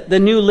way the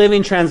New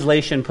Living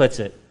Translation puts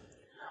it.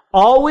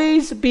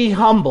 Always be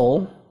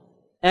humble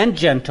and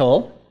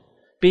gentle.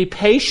 Be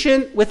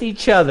patient with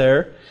each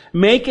other.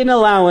 Make an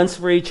allowance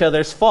for each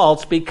other's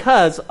faults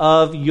because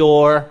of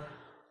your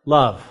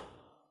love.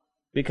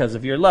 Because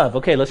of your love.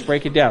 Okay, let's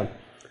break it down.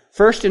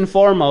 First and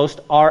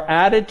foremost, our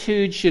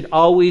attitude should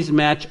always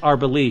match our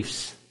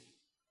beliefs.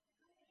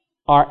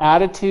 Our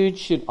attitude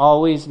should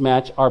always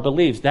match our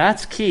beliefs.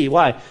 That's key.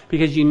 Why?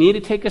 Because you need to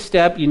take a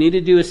step. You need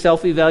to do a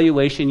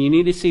self-evaluation. You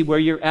need to see where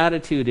your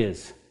attitude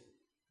is.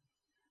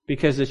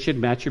 Because it should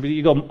match your belief.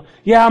 You go,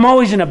 yeah, I'm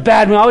always in a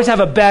bad mood. I always have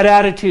a bad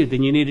attitude.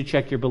 Then you need to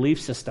check your belief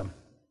system.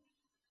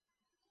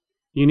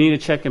 You need to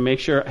check and make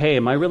sure, hey,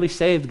 am I really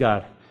saved,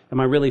 God? Am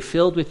I really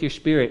filled with your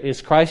Spirit?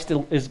 Is Christ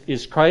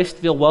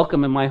feel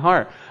welcome in my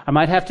heart? I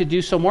might have to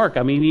do some work.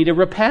 I may need to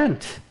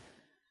repent.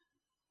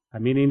 I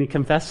may need to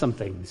confess some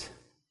things.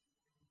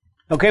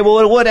 Okay,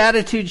 well, what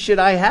attitude should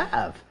I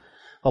have?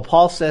 Well,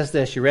 Paul says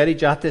this. You ready?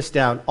 Jot this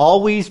down.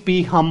 Always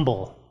be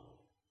humble.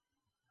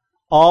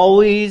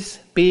 Always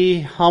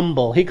be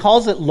humble. He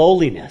calls it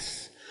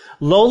lowliness.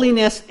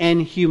 Lowliness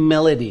and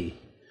humility.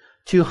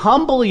 To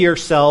humble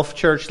yourself,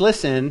 church,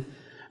 listen,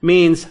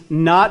 means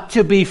not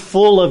to be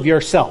full of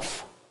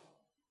yourself.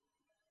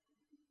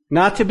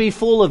 Not to be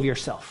full of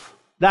yourself.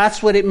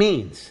 That's what it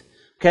means.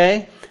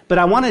 Okay? But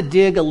I want to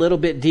dig a little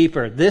bit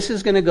deeper. This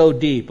is going to go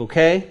deep,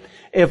 okay?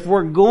 If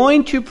we're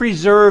going to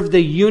preserve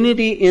the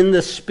unity in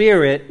the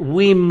Spirit,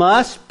 we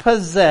must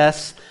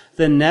possess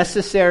the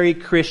necessary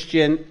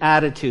Christian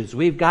attitudes.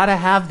 We've got to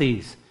have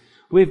these.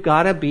 We've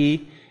got to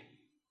be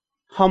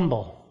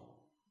humble.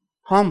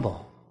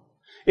 Humble.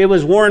 It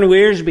was Warren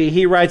Wiersbe,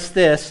 he writes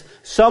this,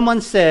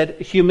 someone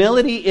said,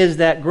 humility is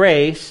that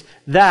grace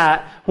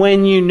that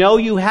when you know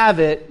you have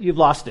it, you've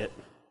lost it.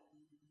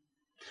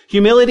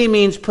 Humility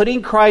means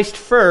putting Christ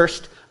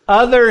first,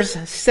 others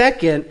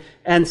second,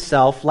 and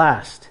self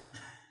last.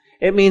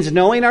 It means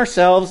knowing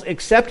ourselves,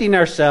 accepting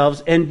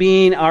ourselves, and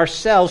being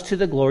ourselves to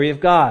the glory of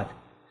God.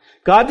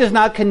 God does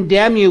not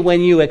condemn you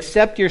when you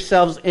accept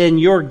yourselves and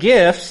your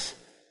gifts.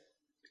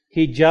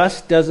 He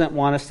just doesn't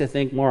want us to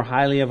think more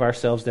highly of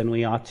ourselves than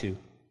we ought to,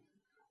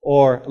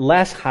 or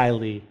less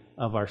highly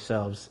of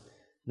ourselves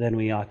than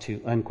we ought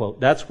to,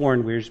 unquote. That's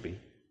Warren Wiersbe.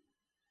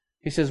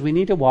 He says we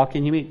need to walk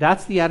in humility.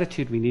 That's the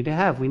attitude we need to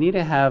have. We need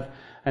to have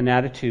an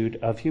attitude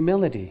of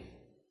humility.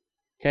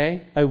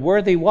 Okay? A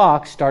worthy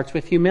walk starts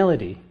with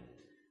humility.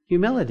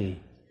 Humility.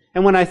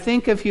 And when I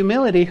think of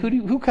humility,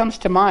 who comes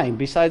to mind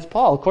besides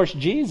Paul? Of course,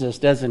 Jesus,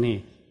 doesn't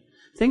he?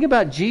 Think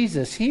about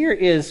Jesus. Here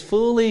is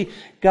fully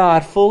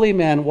God, fully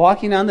man,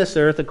 walking on this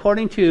earth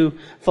according to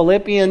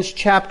Philippians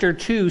chapter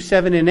 2,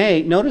 7 and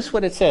 8. Notice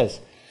what it says.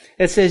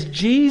 It says,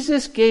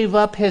 Jesus gave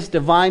up his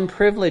divine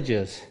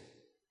privileges.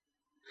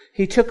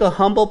 He took a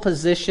humble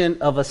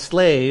position of a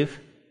slave,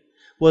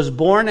 was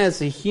born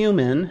as a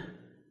human.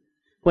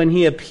 When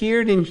he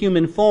appeared in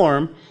human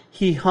form,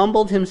 he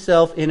humbled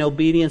himself in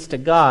obedience to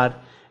God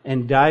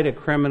and died a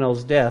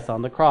criminal's death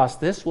on the cross.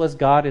 This was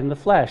God in the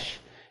flesh.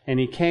 And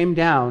he came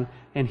down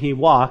and he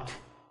walked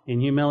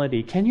in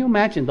humility. Can you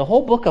imagine? The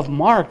whole book of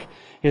Mark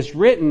is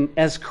written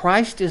as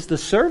Christ is the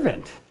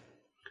servant.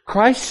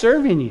 Christ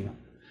serving you.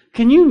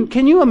 Can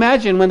you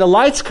imagine when the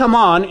lights come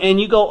on and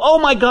you go, oh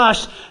my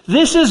gosh,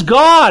 this is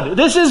God.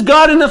 This is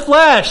God in the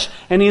flesh.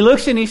 And he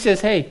looks and he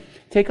says, hey,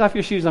 take off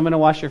your shoes. I'm going to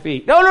wash your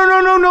feet. No,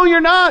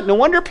 you're not. No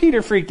wonder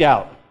Peter freaked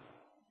out.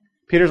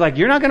 Peter's like,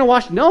 you're not going to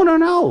wash?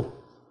 No.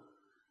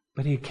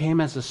 But he came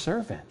as a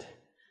servant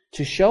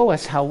to show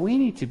us how we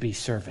need to be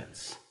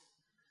servants.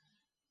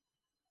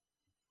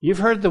 You've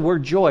heard the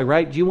word joy,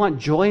 right? Do you want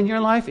joy in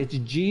your life? It's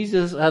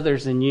Jesus,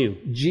 others, and you.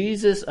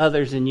 Jesus,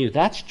 others, and you.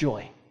 That's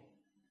joy.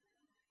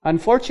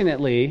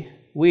 Unfortunately,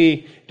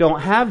 we don't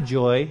have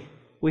joy.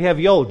 We have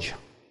yoj.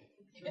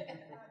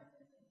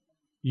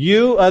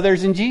 You,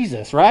 others, and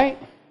Jesus,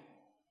 right?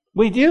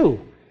 We do.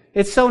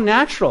 It's so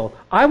natural.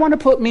 I want to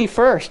put me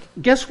first.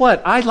 Guess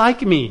what? I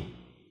like me.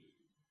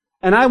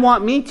 And I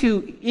want me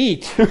to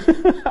eat.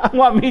 I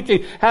want me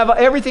to have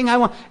everything I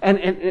want.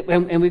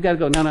 And we've got to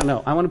go,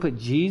 no. I want to put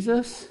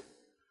Jesus.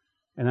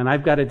 And then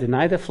I've got to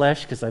deny the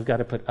flesh because I've got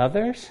to put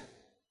others.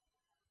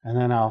 And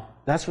then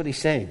that's what he's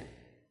saying.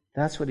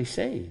 That's what he's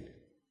saying.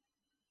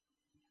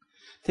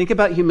 Think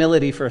about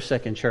humility for a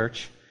second,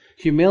 church.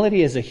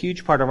 Humility is a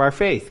huge part of our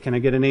faith. Can I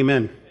get an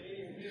amen?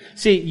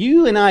 See,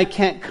 you and I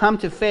can't come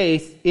to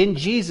faith in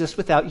Jesus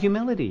without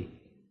humility.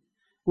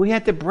 We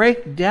have to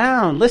break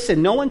down.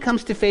 Listen, no one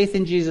comes to faith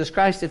in Jesus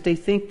Christ if they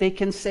think they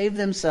can save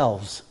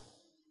themselves.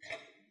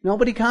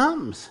 Nobody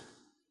comes.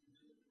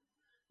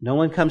 No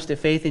one comes to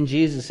faith in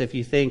Jesus if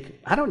you think,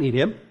 I don't need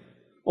him,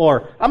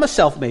 or I'm a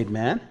self-made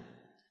man.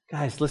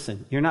 Guys,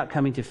 listen, you're not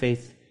coming to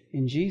faith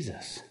in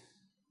Jesus.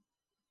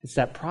 It's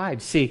that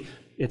pride. See,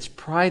 it's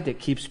pride that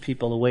keeps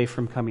people away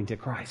from coming to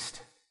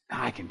Christ.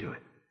 I can do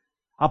it.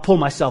 I'll pull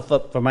myself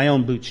up from my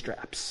own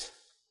bootstraps.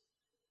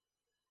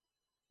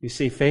 You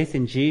see, faith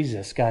in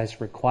Jesus, guys,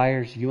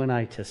 requires you and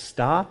I to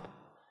stop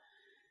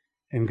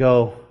and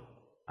go,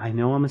 I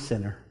know I'm a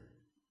sinner.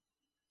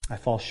 I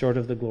fall short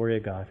of the glory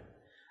of God.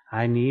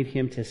 I need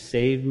him to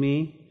save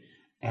me.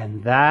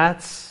 And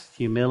that's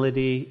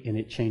humility, and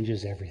it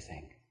changes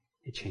everything.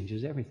 It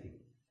changes everything.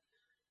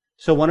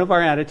 So one of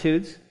our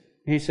attitudes,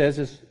 he says,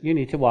 is you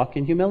need to walk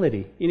in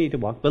humility. You need to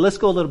walk. But let's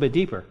go a little bit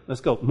deeper.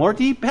 Let's go. More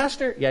deep,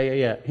 Pastor?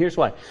 Yeah. Here's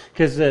why.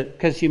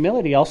 Because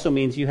humility also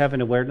means you have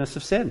an awareness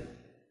of sin.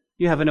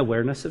 You have an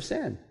awareness of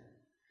sin.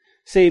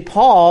 See,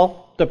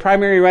 Paul, the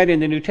primary writer in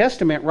the New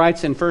Testament,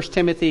 writes in 1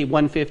 Timothy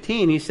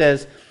 1:15, he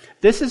says,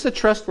 this is a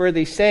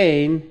trustworthy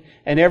saying,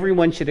 and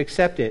everyone should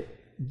accept it.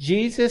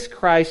 Jesus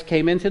Christ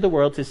came into the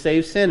world to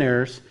save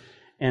sinners,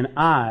 and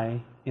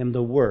I am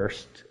the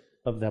worst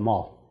of them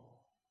all.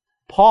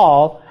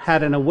 Paul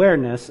had an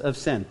awareness of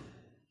sin.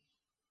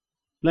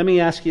 Let me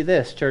ask you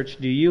this, church.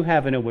 Do you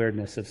have an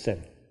awareness of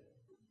sin?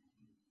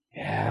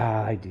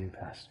 Yeah, I do,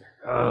 Pastor.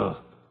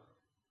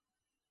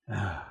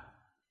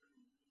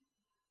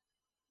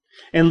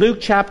 In Luke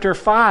chapter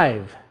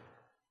 5,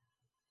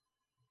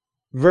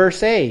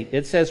 verse 8,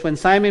 it says, when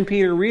Simon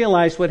Peter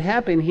realized what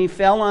happened, he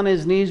fell on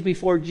his knees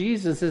before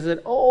Jesus and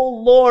said, oh,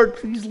 Lord,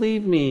 please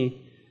leave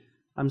me.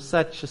 I'm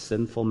such a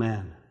sinful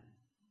man.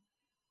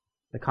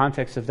 The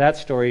context of that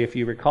story, if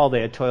you recall,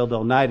 they had toiled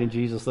all night, and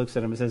Jesus looks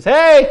at them and says,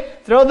 hey,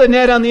 throw the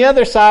net on the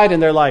other side.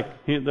 And they're like,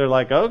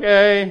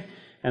 okay.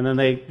 And then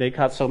they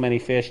caught so many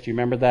fish. Do you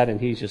remember that?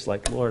 And he's just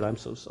like, Lord, I'm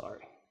so sorry.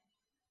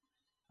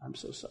 I'm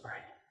so sorry.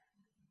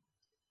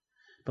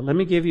 But let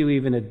me give you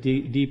even a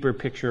deeper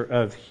picture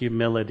of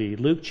humility.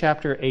 Luke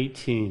chapter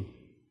 18.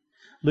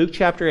 Luke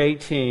chapter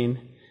 18,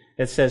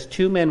 it says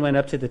 2 men went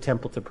up to the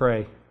temple to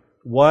pray.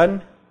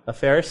 One, a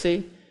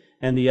Pharisee,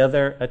 and the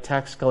other, a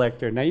tax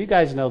collector. Now you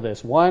guys know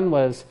this. One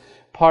was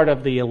part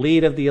of the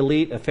elite, a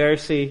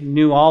Pharisee,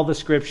 knew all the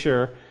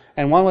scripture,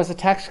 and one was a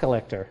tax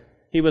collector.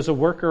 He was a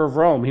worker of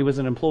Rome. He was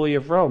an employee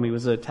of Rome. He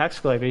was a tax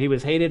collector. He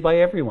was hated by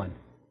everyone.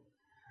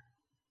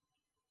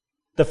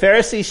 The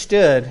Pharisee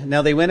stood.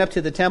 Now they went up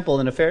to the temple,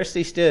 and the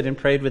Pharisee stood and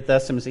prayed with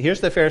us. And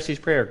here's the Pharisee's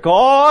prayer.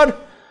 God,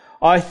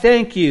 I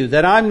thank you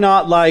that I'm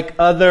not like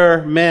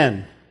other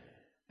men.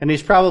 And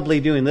he's probably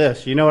doing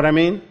this. You know what I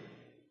mean?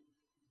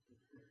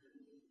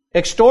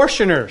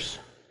 Extortioners.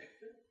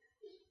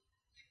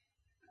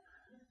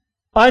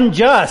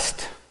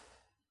 Unjust.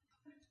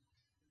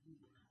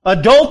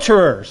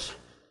 Adulterers.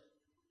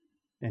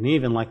 And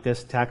even like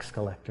this tax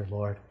collector,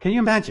 Lord. Can you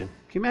imagine?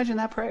 Can you imagine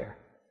that prayer?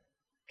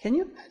 Can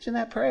you imagine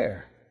that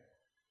prayer?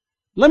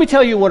 Let me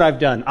tell you what I've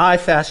done. I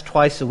fast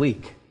twice a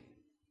week.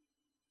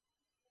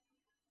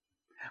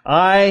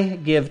 I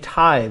give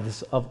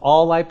tithes of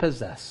all I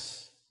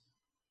possess.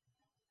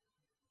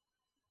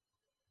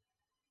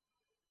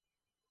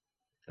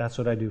 That's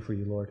what I do for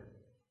you, Lord.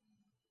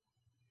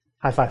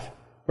 High five,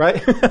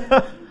 right?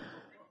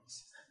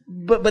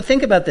 But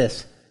think about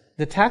this.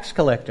 The tax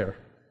collector,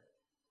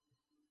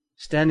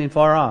 standing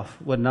far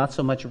off, would not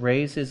so much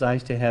raise his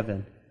eyes to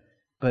heaven,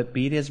 but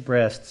beat his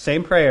breast.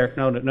 Same prayer.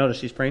 Notice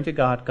he's praying to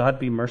God. God,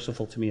 be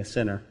merciful to me, a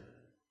sinner.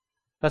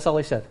 That's all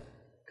he said.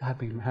 God,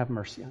 have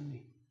mercy on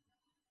me.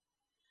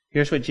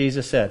 Here's what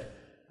Jesus said.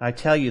 I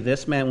tell you,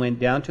 this man went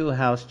down to a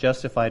house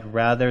justified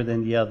rather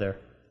than the other.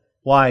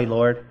 Why,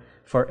 Lord?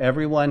 For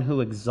everyone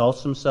who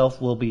exalts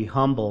himself will be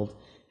humbled,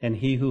 and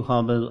he who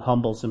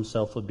humbles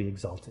himself will be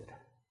exalted.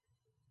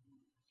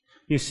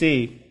 You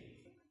see,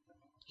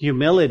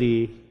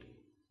 humility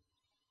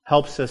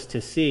helps us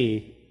to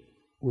see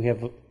we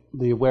have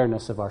the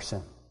awareness of our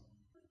sin.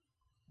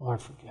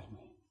 Lord, forgive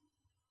me.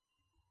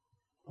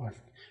 Lord,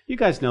 forgive me. You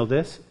guys know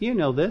this. You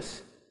know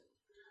this.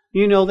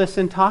 You know this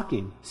in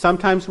talking.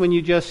 Sometimes when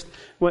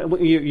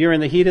you're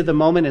in the heat of the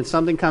moment and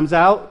something comes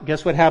out,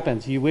 guess what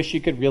happens? You wish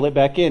you could reel it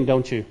back in,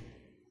 don't you?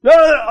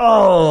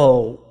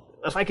 Oh,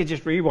 if I could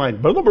just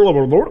rewind. I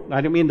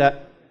didn't mean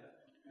that.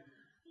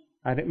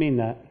 I didn't mean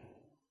that.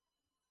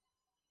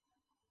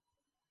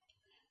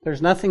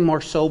 There's nothing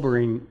more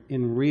sobering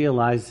in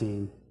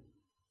realizing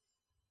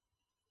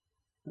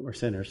that we're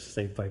sinners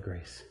saved by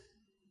grace.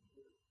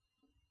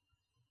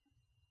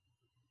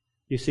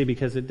 You see,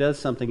 because it does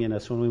something in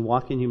us. When we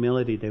walk in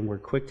humility, then we're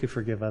quick to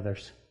forgive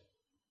others.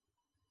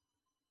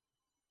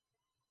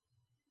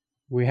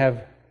 We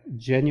have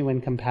genuine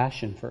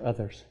compassion for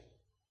others.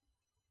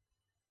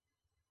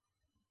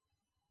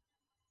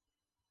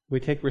 We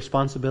take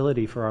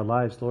responsibility for our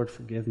lives. Lord,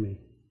 forgive me.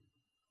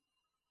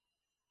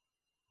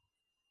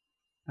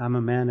 I'm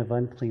a man of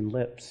unclean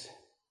lips.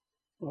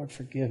 Lord,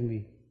 forgive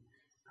me.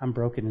 I'm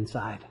broken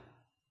inside.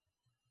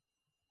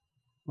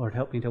 Lord,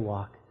 help me to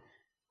walk.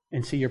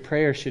 And see, your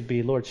prayer should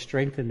be, Lord,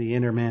 strengthen the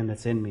inner man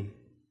that's in me.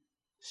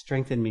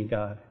 Strengthen me,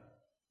 God.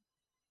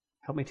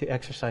 Help me to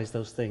exercise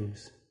those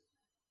things.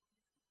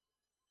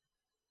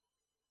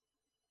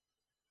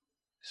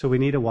 So we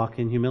need to walk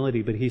in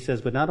humility. But he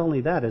says, but not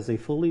only that, as a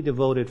fully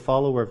devoted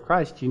follower of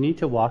Christ, you need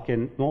to walk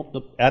in,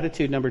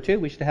 attitude number 2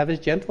 we should have is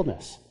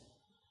gentleness.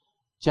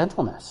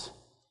 Gentleness.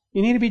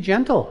 You need to be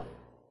gentle.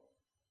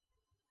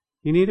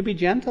 You need to be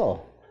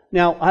gentle.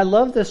 Now, I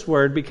love this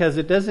word because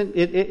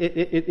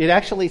it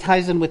actually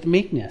ties in with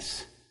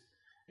meekness.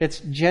 It's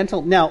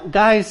gentle. Now,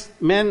 guys,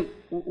 men,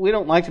 we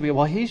don't like to be,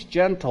 well, he's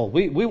gentle.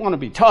 We want to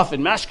be tough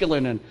and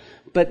masculine.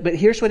 But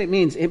here's what it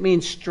means. It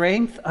means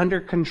strength under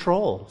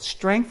control.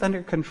 Strength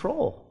under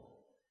control.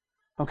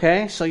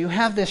 Okay? So you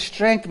have this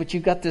strength, but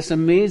you've got this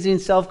amazing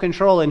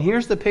self-control. And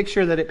here's the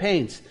picture that it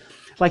paints.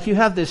 Like you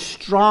have this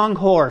strong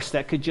horse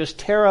that could just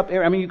tear up,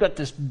 you've got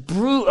this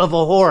brute of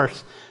a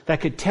horse that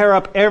could tear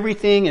up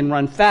everything and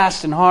run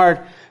fast and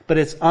hard, but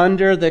it's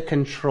under the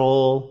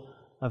control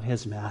of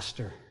his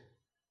master.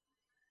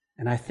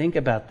 And I think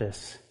about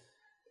this.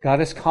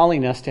 God is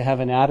calling us to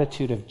have an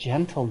attitude of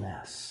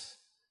gentleness.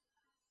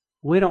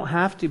 We don't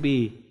have to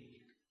be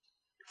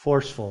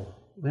forceful.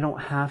 We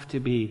don't have to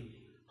be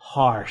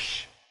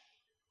harsh.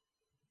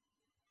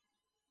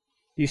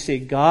 You see,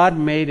 God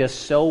made us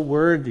so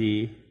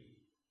worthy,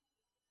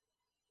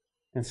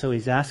 and so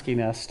he's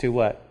asking us to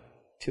what?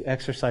 To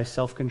exercise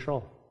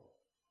self-control.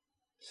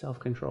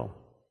 Self-control.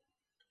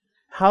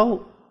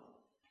 How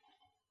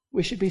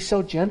we should be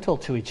so gentle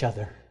to each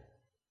other.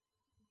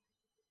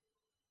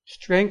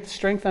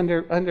 Strength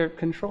under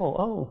control.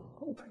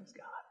 Oh, praise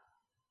God.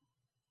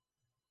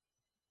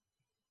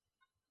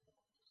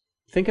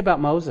 Think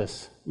about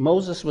Moses.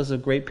 Moses was a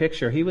great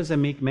picture. He was a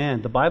meek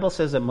man. The Bible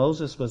says that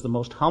Moses was the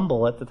most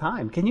humble at the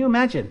time. Can you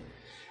imagine?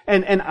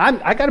 And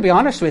I got to be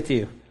honest with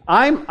you.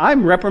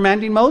 I'm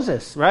reprimanding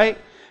Moses, right?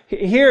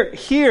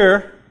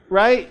 Here,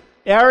 right?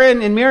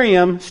 Aaron and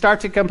Miriam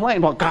start to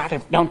complain. Well, God,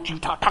 if don't you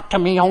talk to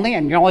me only,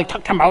 and you only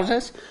talk to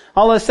Moses?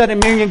 All of a sudden,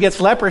 Miriam gets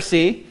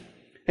leprosy.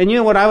 And you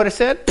know what I would have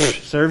said?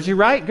 Serves you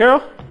right,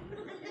 girl.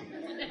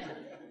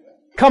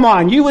 Come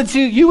on, you would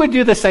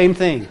do the same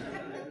thing.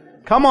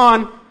 Come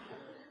on.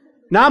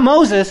 Not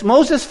Moses.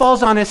 Moses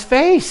falls on his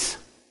face.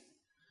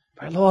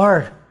 My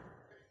Lord.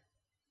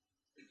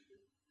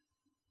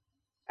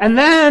 And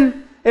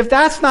then, if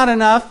that's not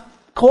enough,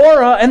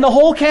 Korah and the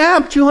whole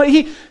camp,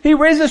 he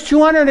raises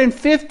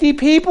 250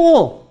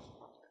 people.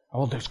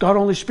 Oh, does God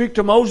only speak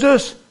to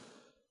Moses?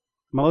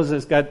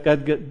 Moses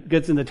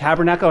gets in the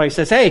tabernacle. He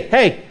says,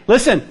 hey,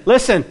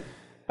 listen.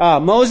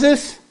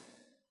 Moses,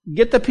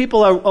 get the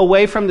people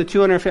away from the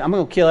 250. I'm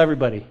going to kill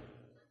everybody.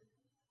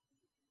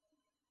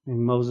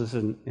 And Moses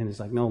and he's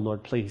like, no,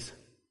 Lord, please.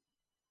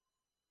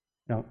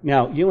 No.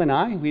 Now, you and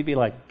I, we'd be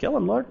like, kill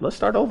him, Lord. Let's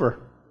start over.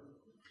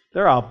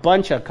 There are a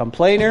bunch of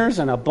complainers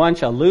and a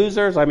bunch of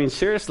losers. I mean,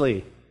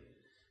 seriously.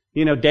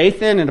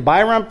 Dathan and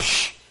Abiram,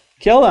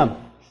 kill them.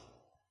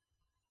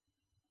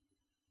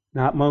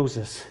 Not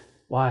Moses.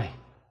 Why?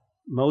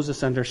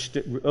 Moses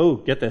understood. Oh,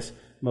 get this.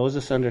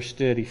 Moses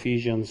understood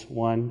Ephesians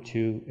 1,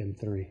 2, and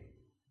 3.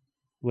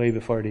 Way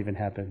before it even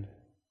happened.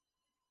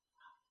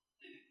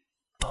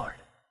 Lord.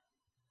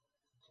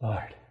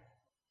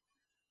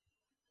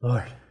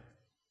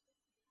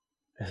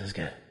 This is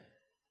good.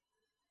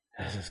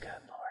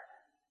 Lord.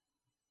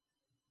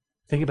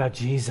 Think about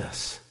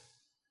Jesus.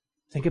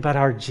 Think about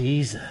our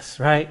Jesus,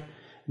 right?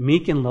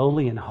 Meek and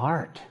lowly in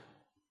heart.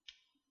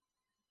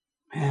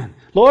 Man,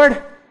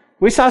 Lord,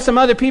 we saw some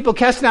other people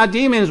casting out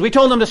demons. We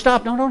told them to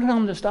stop. No, don't tell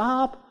them to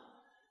stop.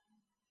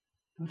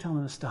 Don't tell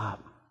them to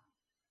stop.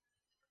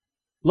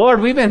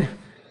 Lord, we've been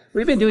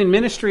doing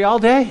ministry all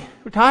day.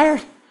 We're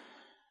tired.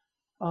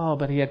 Oh,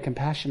 but he had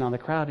compassion on the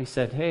crowd. He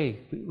said, hey,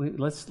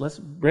 let's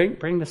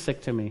bring the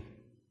sick to me.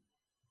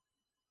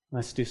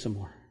 Let's do some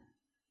more.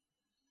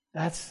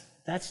 That's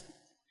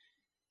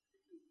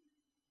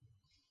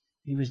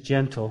he was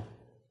gentle.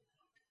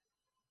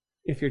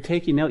 If you're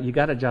taking note, you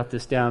got to jot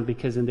this down,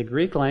 because in the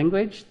Greek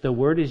language, the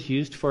word is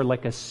used for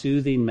like a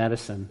soothing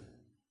medicine.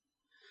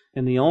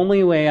 And the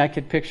only way I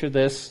could picture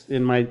this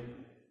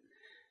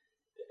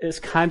it's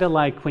kind of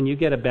like when you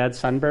get a bad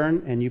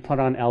sunburn and you put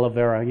on aloe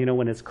vera,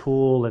 when it's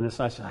cool and it's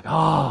nice, you're like,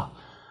 oh,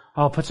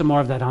 put some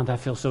more of that on. That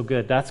feels so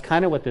good. That's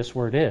kind of what this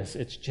word is.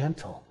 It's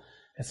gentle.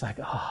 It's like,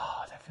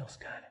 oh, that feels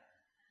good.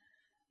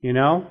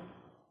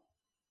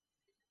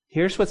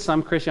 Here's what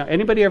some Christians...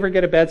 Anybody ever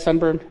get a bad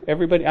sunburn?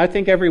 Everybody? I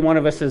think every one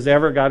of us has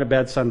ever got a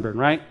bad sunburn,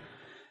 right?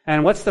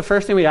 And what's the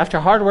first thing after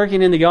hard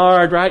working in the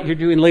yard, right? You're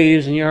doing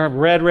leaves and you're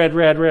red,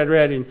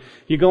 and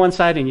you go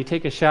inside and you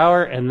take a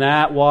shower and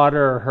that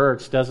water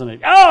hurts, doesn't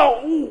it?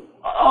 Oh,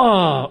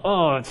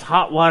 it's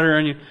hot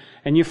water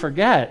and you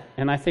forget.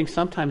 And I think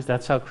sometimes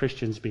that's how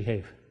Christians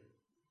behave.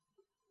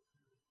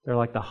 They're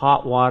like the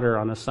hot water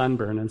on a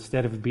sunburn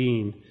instead of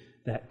being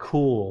that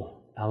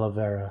cool aloe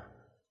vera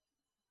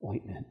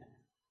ointment.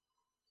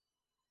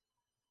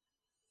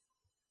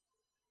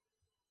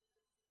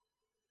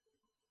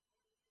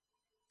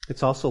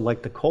 It's also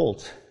like the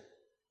colt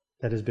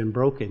that has been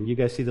broken. You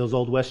guys see those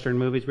old Western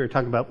movies? We were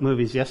talking about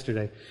movies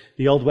yesterday.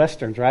 The old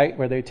Westerns, right?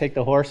 Where they take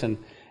the horse and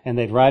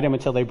they'd ride him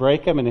until they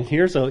break him. And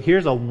here's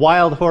a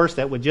wild horse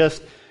that would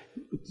just,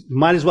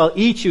 might as well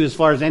eat you as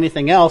far as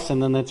anything else.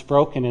 And then it's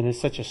broken and it's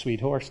such a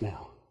sweet horse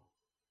now.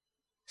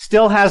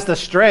 Still has the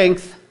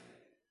strength,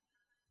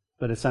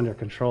 but it's under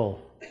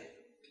control.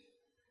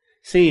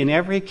 See, in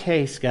every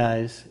case,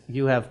 guys,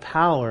 you have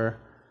power,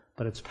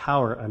 but it's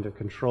power under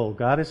control.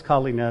 God is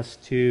calling us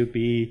to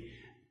be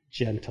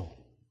gentle.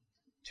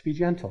 To be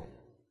gentle.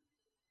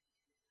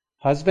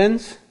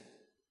 Husbands,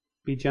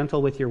 be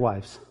gentle with your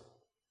wives.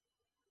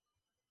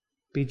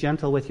 Be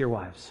gentle with your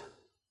wives.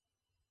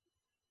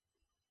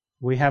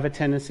 We have a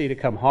tendency to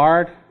come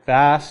hard,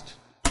 fast,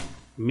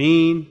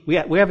 mean. We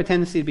have a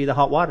tendency to be the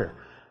hot water.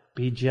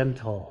 Be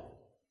gentle.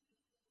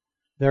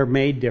 They're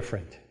made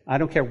different. I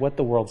don't care what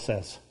the world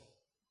says.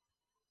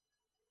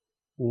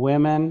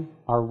 Women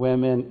are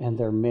women and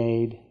they're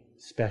made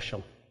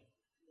special.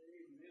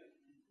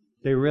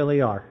 They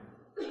really are.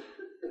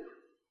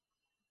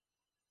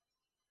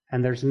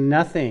 And there's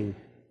nothing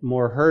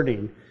more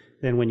hurting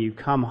than when you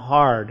come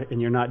hard and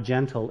you're not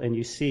gentle and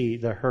you see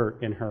the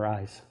hurt in her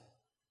eyes.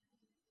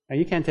 And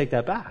you can't take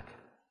that back.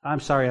 I'm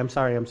sorry.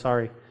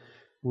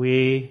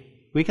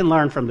 We can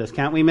learn from this,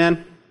 can't we, men?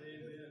 Amen.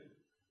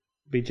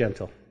 Be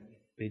gentle.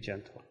 Be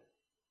gentle.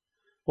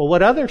 Well,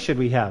 what other should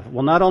we have?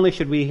 Well, not only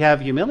should we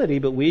have humility,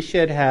 but we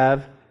should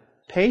have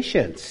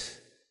patience.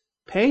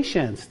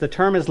 Patience. The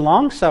term is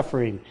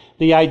long-suffering.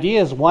 The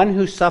idea is one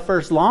who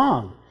suffers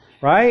long,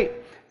 right?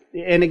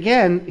 And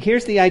again,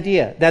 here's the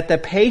idea, that the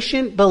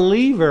patient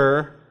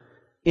believer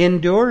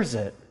endures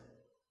it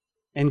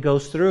and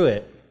goes through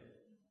it,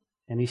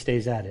 and he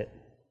stays at it.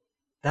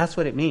 That's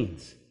what it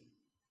means.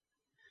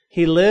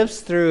 He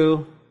lives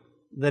through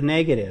the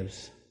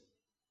negatives.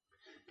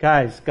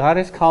 Guys, God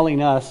is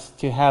calling us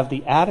to have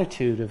the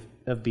attitude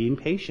of being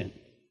patient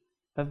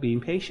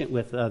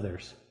with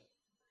others.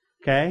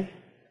 Okay?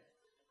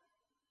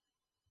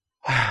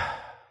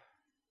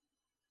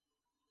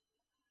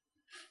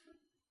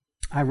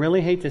 I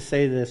really hate to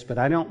say this, but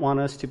I don't want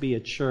us to be a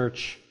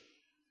church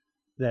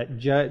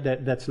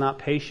that's not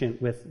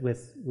patient with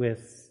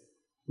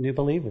new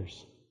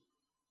believers.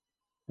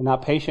 We're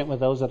not patient with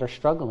those that are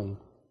struggling.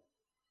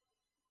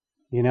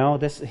 You know,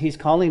 He's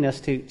calling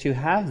us to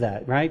have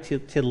that, right?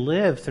 To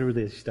live through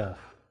this stuff.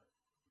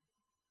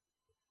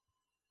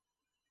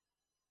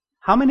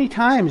 How many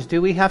times do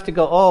we have to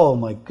go, oh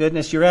my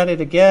goodness, you're at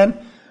it again?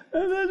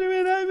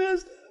 I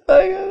missed.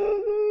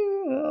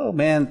 Oh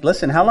man,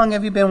 listen, how long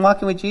have you been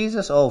walking with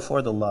Jesus? Oh,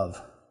 for the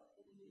love.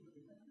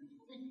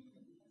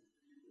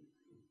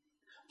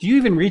 Do you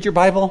even read your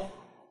Bible?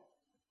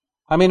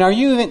 I mean, are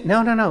you even...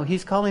 No.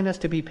 He's calling us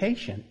to be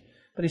patient.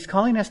 But He's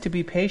calling us to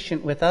be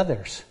patient with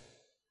others.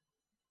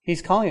 We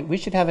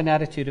should have an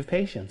attitude of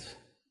patience.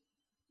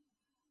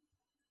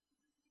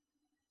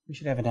 We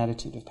should have an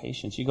attitude of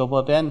patience. You go,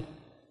 well, Ben,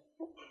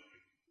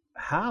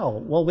 how?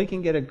 Well, we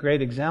can get a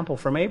great example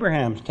from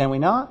Abraham, can we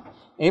not?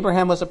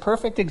 Abraham was a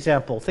perfect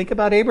example. Think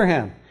about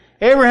Abraham.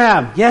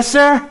 Abraham, yes,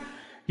 sir?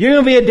 You're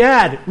going to be a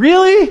dad.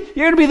 Really?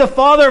 You're going to be the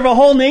father of a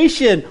whole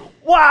nation.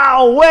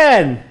 Wow,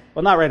 when?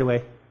 Well, not right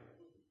away.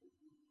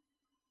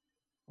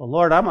 Well,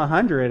 Lord, I'm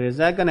 100. Is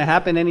that going to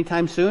happen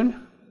anytime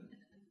soon?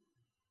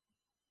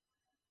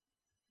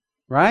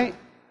 Right?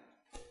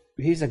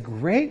 He's a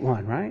great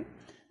one, right?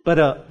 But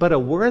a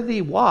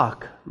worthy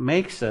walk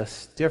makes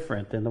us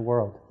different than the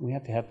world. We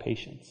have to have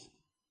patience.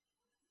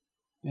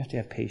 We have to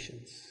have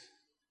patience.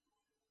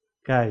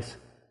 Guys,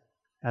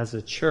 as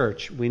a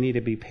church, we need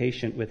to be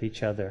patient with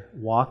each other,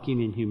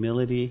 walking in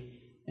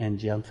humility and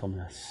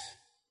gentleness.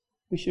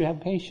 We should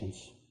have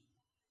patience.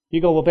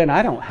 You go, well, Ben,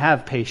 I don't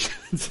have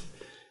patience.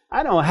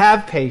 I don't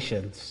have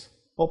patience.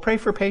 Well, pray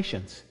for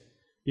patience.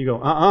 You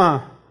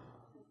go,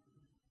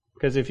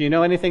 Because if you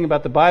know anything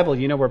about the Bible,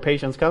 you know where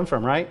patience comes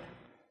from, right?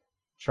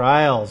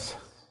 Trials.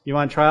 You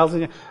want trials?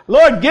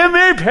 Lord, give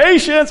me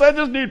patience. I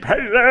just need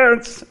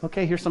patience.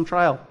 Okay, here's some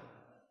trial.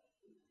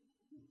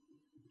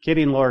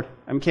 Kidding, Lord.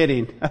 I'm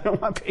kidding. I don't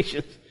want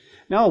patience.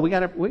 No,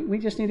 we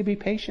just need to be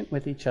patient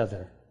with each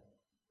other.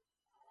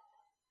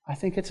 I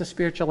think it's a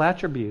spiritual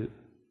attribute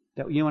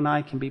that you and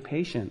I can be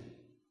patient.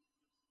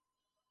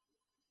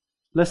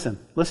 Listen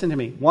to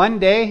me. One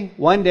day,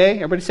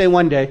 everybody say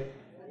one day.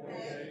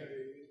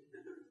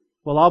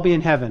 We'll all be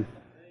in heaven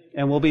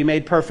and we'll be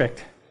made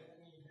perfect.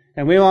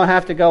 And we won't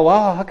have to go,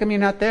 oh, how come you're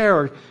not there?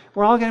 Or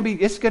we're all going to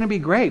be, it's going to be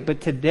great. But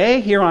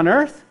today, here on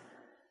earth,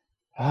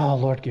 oh,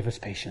 Lord, give us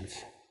patience.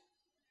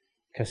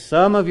 Because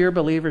some of your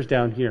believers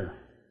down here,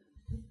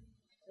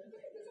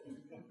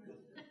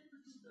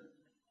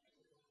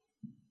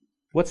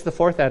 what's the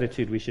fourth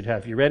attitude we should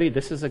have? You ready?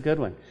 This is a good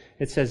one.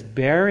 It says,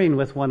 bearing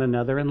with one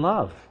another in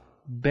love.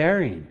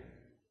 Bearing.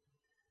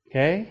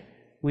 Okay?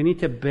 We need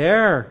to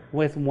bear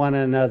with one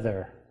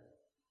another.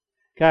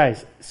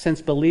 Guys,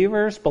 since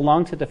believers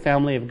belong to the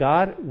family of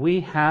God,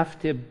 we have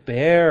to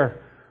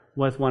bear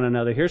with one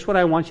another. Here's what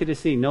I want you to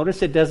see.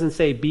 Notice it doesn't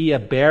say be a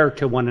bear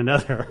to one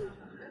another.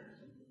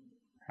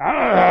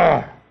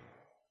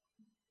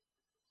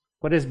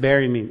 What does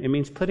bearing mean? It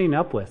means putting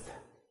up with.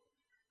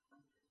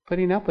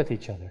 Putting up with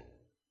each other.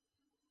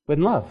 With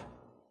love.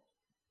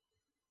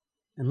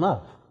 In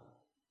love.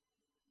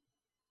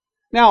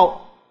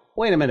 Now,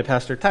 wait a minute,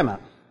 Pastor. Time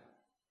out.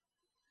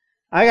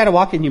 I got to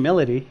walk in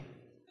humility.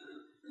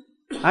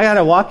 I got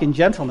to walk in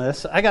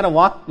gentleness. I got to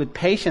walk with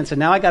patience, and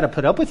now I got to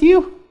put up with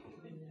you?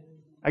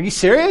 Are you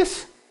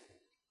serious?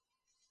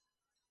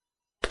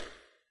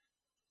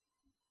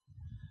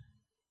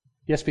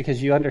 Yes,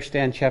 because you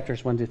understand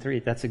chapters 1 to 3.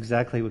 That's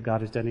exactly what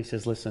God has done. He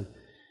says, listen,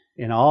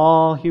 in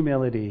all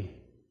humility,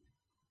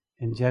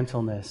 in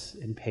gentleness,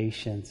 in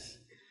patience,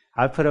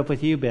 I've put up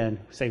with you, Ben.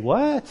 Say,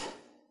 what?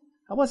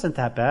 That wasn't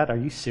that bad. Are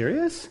you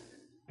serious?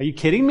 Are you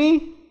kidding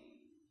me?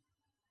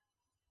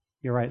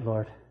 You're right,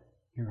 Lord.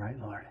 You're right,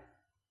 Lord.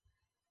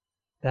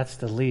 That's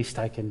the least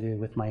I can do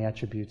with my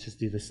attributes is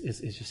do this,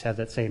 is just have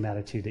that same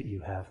attitude that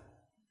you have.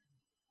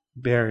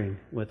 Bearing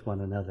with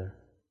one another.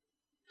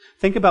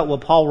 Think about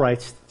what Paul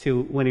writes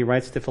to when he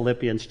writes to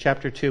Philippians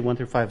chapter 2, 1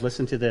 through 5.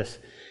 Listen to this.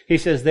 He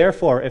says,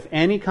 therefore, if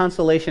any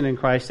consolation in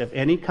Christ, if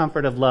any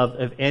comfort of love,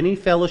 of any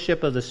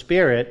fellowship of the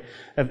Spirit,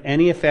 of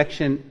any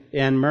affection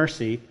and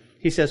mercy,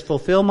 he says,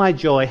 fulfill my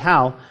joy.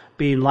 How?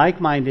 Being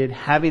like-minded,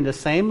 having the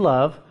same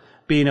love,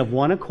 being of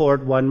one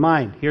accord, one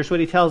mind. Here's what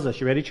he tells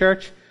us. You ready,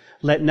 church?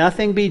 Let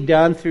nothing be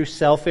done through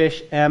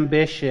selfish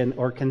ambition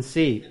or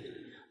conceit,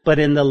 but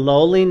in the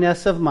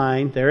lowliness of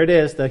mind, there it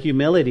is, the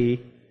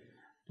humility,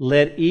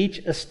 let each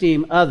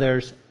esteem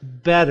others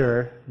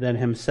better than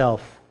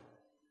himself.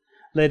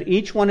 Let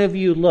each one of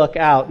you look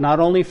out not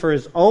only for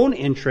his own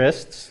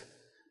interests,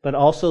 but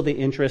also the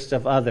interests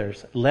of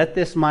others. Let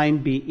this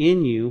mind be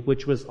in you,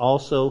 which was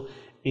also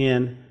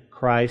in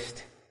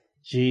Christ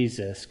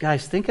Jesus.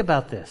 Guys, think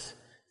about this.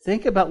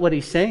 Think about what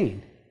he's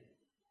saying.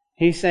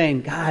 He's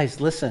saying, guys,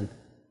 listen,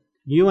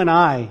 you and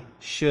I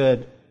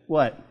should,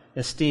 what?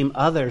 Esteem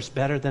others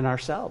better than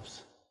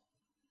ourselves.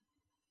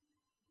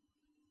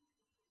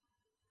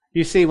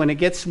 You see, when it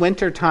gets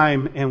winter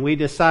time and we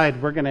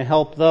decide we're going to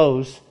help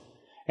those,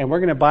 and we're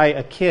going to buy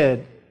a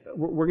kid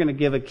we're going to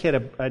give a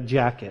kid a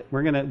jacket.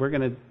 We're going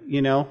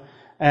to,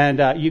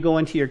 and you go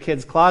into your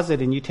kid's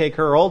closet and you take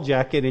her old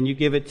jacket and you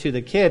give it to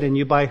the kid and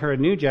you buy her a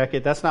new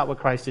jacket. That's not what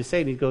Christ is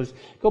saying. He goes,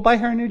 go buy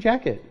her a new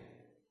jacket.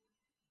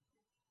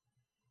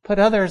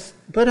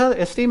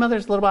 Esteem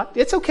others a little bit.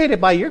 It's okay to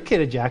buy your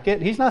kid a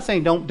jacket. He's not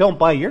saying don't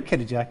buy your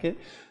kid a jacket.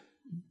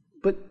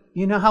 But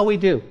you know how we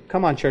do.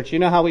 Come on, church. You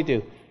know how we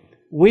do.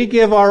 We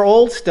give our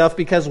old stuff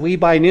because we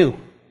buy new.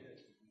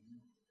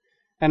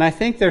 And I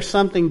think there's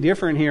something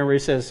different here where he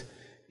says,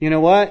 you know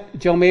what?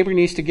 Joe Mabry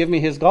needs to give me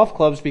his golf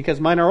clubs because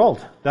mine are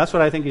old. That's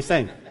what I think he's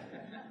saying.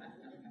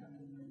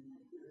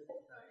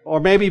 Or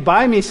maybe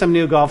buy me some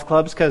new golf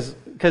clubs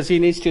because he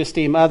needs to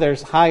esteem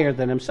others higher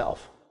than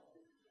himself.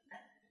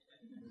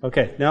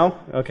 Okay, no?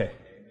 Okay.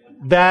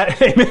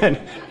 That,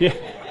 amen.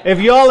 If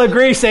you all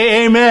agree,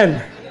 say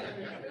amen.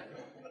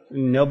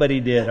 Nobody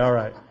did. All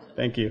right.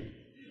 Thank you.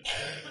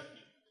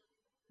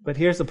 But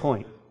here's the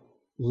point.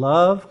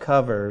 Love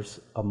covers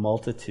a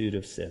multitude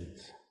of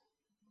sins.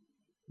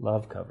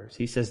 Love covers.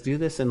 He says, do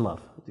this in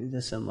love. Do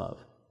this in love.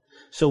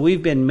 So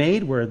we've been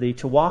made worthy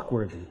to walk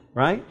worthy,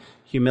 right?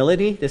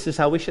 Humility, this is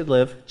how we should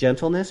live.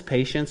 Gentleness,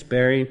 patience,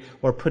 bearing,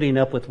 or putting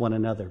up with one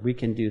another. We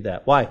can do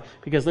that. Why?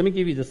 Because let me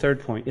give you the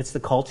third point. It's the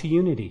call to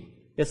unity.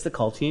 It's the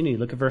call to unity.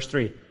 Look at verse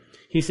 3.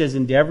 He says,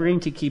 endeavoring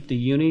to keep the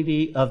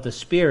unity of the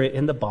Spirit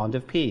in the bond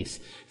of peace.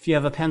 If you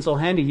have a pencil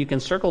handy, you can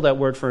circle that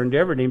word for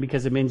endeavoring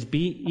because it means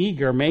be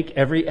eager, make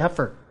every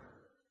effort.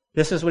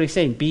 This is what he's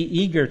saying. Be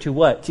eager to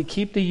what? To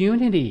keep the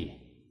unity.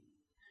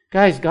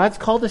 Guys, God's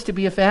called us to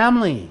be a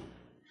family.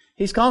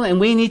 He's called, and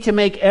we need to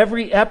make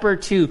every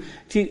effort to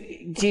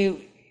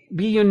be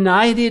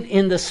united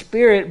in the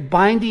Spirit,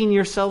 binding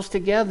yourselves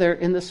together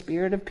in the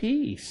spirit of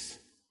peace.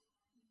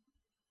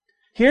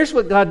 Here's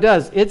what God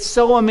does. It's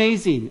so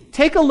amazing.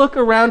 Take a look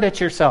around at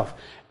yourself.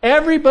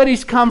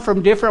 Everybody's come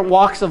from different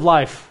walks of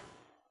life.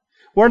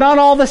 We're not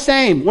all the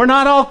same. We're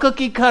not all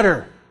cookie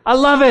cutter. I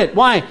love it.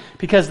 Why?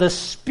 Because the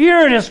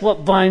Spirit is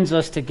what binds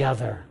us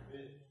together.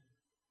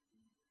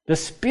 The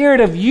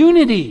spirit of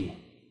unity.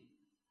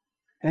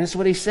 And that's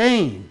what he's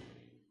saying.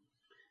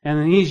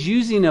 And he's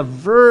using a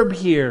verb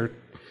here,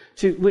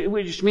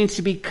 which means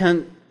to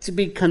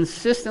be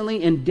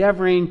consistently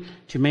endeavoring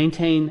to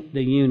maintain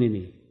the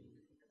unity.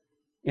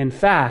 In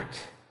fact,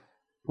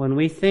 when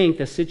we think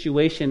the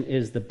situation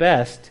is the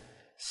best,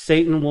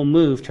 Satan will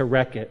move to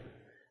wreck it.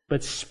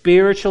 But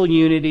spiritual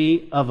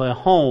unity of a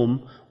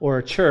home or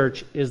a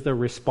church is the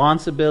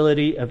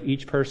responsibility of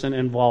each person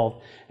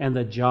involved, and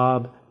the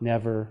job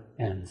never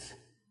ends.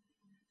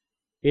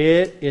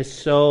 It is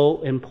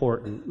so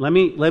important. Let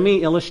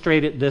me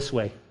illustrate it this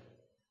way.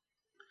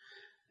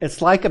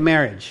 It's like a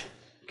marriage,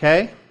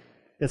 okay?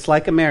 It's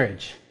like a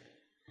marriage.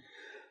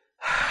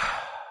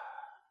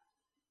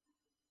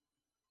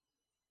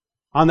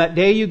 On that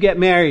day you get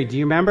married, do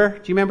you remember?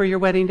 Do you remember your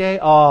wedding day?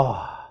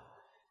 Oh,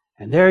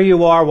 and there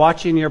you are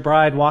watching your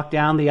bride walk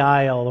down the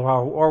aisle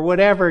or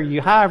whatever,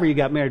 however you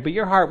got married, but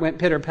your heart went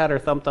pitter-patter,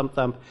 thump, thump,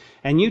 thump,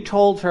 and you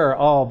told her,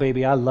 oh,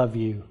 baby, I love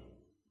you.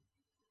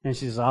 And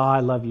she says, oh,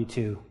 I love you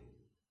too.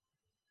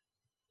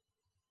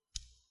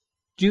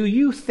 Do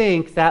you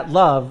think that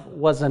love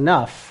was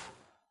enough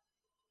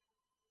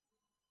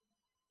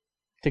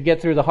to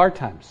get through the hard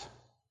times?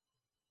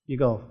 You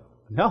go,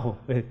 no,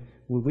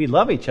 we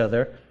love each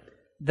other.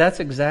 That's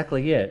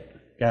exactly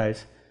it,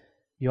 guys.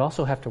 You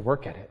also have to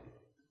work at it.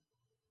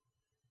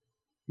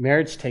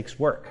 Marriage takes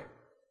work.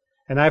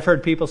 And I've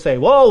heard people say,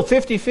 whoa,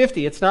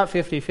 50-50. It's not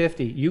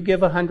 50-50. You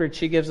give 100,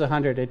 she gives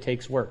 100. It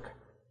takes work.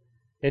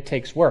 It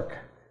takes work.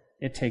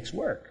 It takes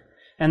work.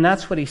 And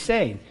that's what he's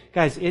saying.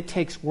 Guys, it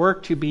takes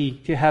work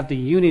to have the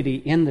unity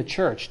in the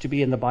church, to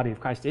be in the body of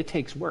Christ. It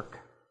takes work.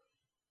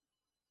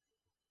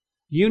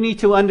 You need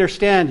to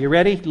understand, you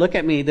ready? Look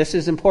at me, this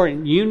is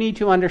important. You need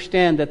to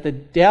understand that the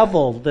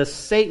devil, the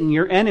Satan,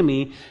 your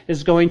enemy,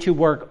 is going to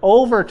work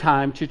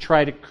overtime to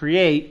try to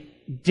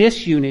create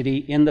disunity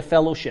in the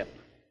fellowship.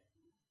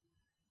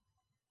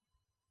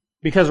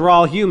 Because we're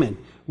all human.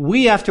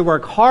 We have to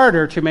work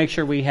harder to make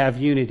sure we have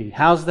unity.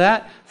 How's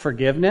that?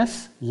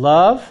 Forgiveness,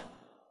 love,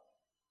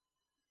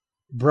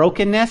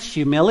 brokenness,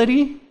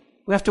 humility.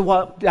 We have to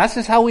walk. That's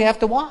just how we have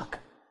to walk.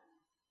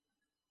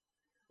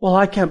 Well,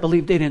 I can't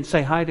believe they didn't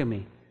say hi to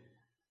me.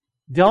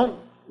 No,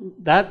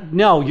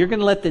 you're going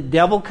to let the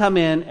devil come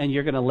in and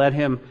you're going to let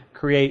him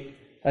create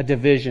a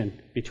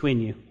division between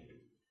you.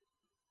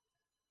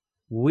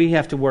 We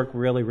have to work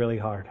really, really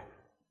hard.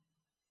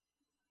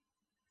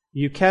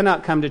 You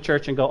cannot come to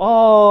church and go,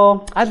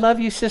 oh, I love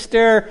you,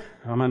 sister.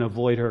 I'm going to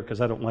avoid her because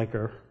I don't like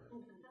her.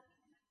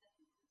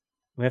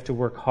 We have to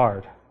work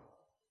hard.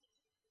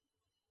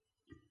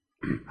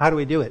 How do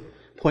we do it?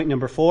 Point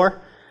number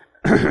 4,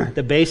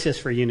 the basis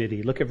for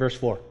unity. Look at verse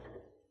 4.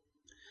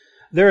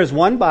 There is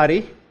one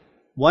body,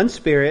 one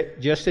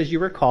Spirit, just as you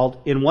were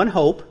called, in one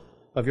hope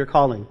of your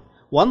calling.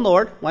 One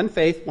Lord, one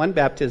faith, one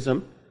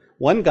baptism,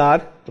 one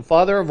God, the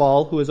Father of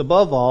all, who is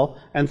above all,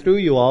 and through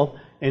you all,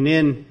 and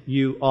in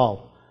you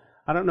all.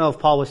 I don't know if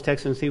Paul was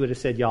Texan, he would have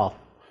said y'all.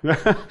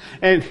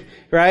 And,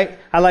 right?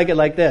 I like it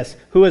like this.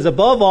 Who is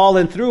above all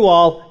and through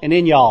all and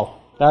in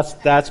y'all.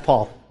 That's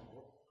Paul.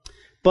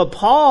 But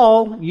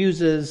Paul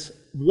uses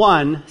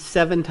 1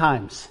 7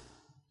 times.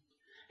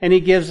 And he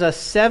gives us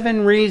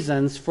 7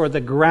 reasons for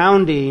the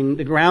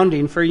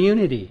grounding for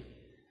unity.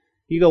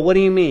 You go, what do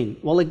you mean?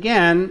 Well,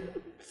 again,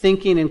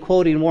 thinking and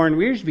quoting Warren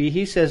Wiersbe,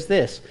 he says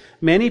this: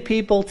 many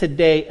people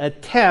today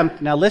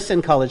attempt, now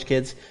listen, college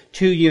kids,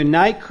 to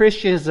unite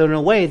Christians in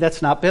a way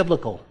that's not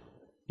biblical.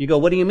 You go,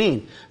 what do you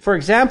mean? For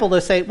example, they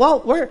say,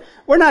 well,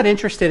 we're not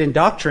interested in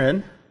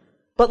doctrine,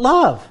 but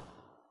love.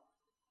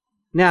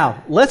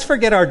 Now, let's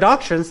forget our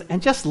doctrines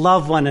and just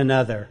love one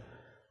another.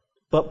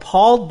 But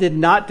Paul did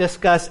not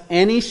discuss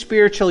any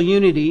spiritual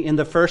unity in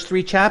the first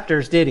 3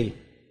 chapters, did he?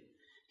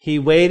 He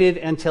waited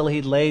until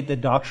he laid the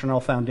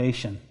doctrinal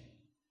foundation.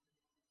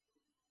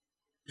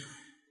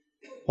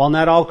 While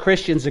not all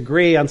Christians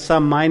agree on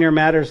some minor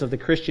matters of the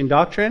Christian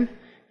doctrine,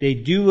 they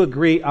do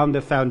agree on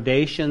the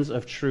foundations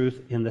of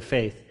truth in the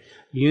faith.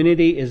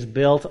 Unity is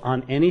built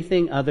on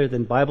anything other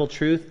than Bible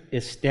truth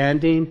is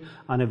standing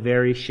on a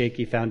very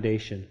shaky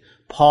foundation.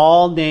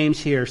 Paul names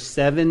here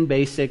 7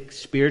 basic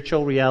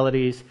spiritual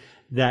realities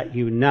that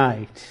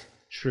unite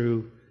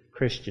true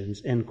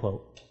Christians, end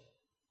quote.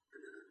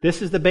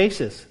 This is the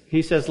basis.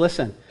 He says,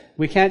 listen,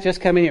 we can't just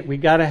come in here. We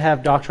got to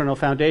have doctrinal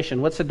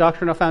foundation. What's the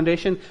doctrinal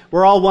foundation?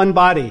 We're all one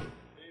body. Amen.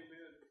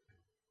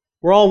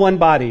 We're all one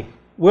body.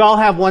 We all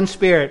have one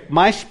spirit.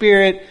 My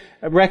spirit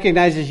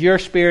recognizes your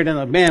spirit,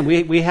 and man,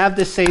 we have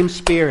the same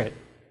spirit.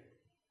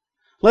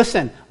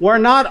 Listen, we're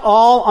not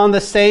all on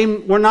the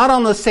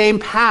same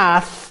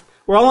path.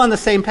 We're all on the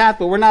same path,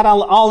 but we're not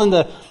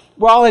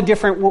we're all in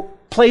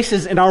different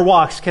places in our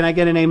walks. Can I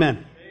get an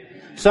amen?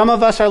 Some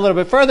of us are a little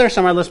bit further,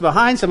 some are a little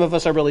behind, some of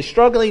us are really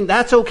struggling.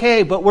 That's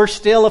okay, but we're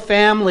still a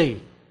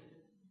family.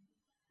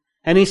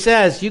 And he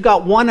says, you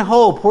got one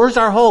hope. Where's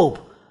our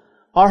hope?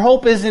 Our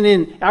hope is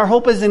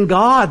in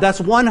God.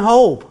 That's one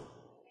hope.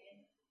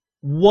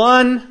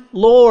 One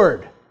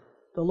Lord,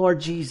 the Lord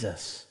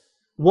Jesus.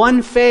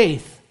 One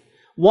faith.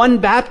 One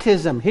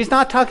baptism. He's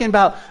not talking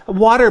about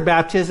water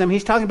baptism.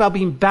 He's talking about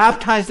being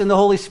baptized in the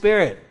Holy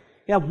Spirit.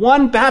 Yeah,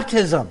 one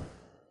baptism.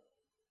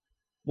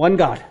 One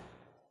God.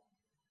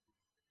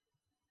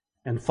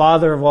 And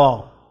Father of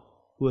all,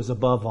 who is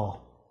above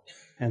all,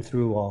 and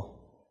through all,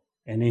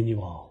 and in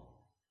you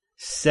all.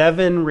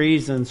 7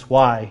 reasons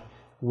why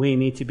we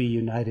need to be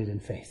united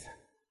in faith.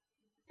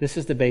 This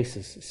is the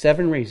basis.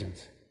 7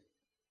 reasons.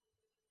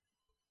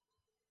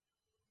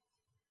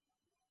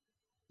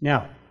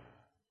 Now,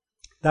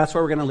 that's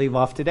where we're going to leave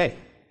off today.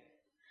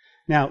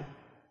 Now,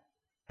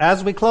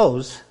 as we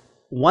close,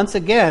 once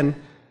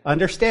again,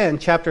 understand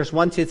chapters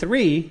 1 to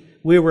 3,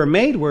 we were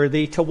made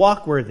worthy to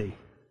walk worthy.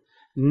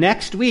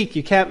 Next week,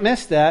 you can't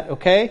miss that,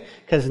 okay?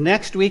 Because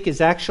next week is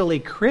actually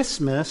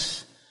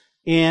Christmas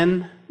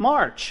in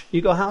March.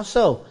 You go, how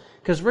so?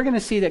 Because we're going to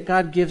see that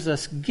God gives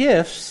us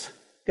gifts,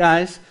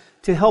 guys,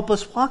 to help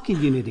us walk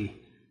in unity.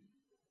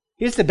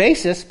 Here's the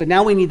basis, but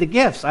now we need the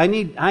gifts. I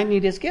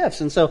need His gifts.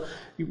 And so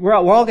we're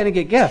all going to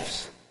get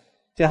gifts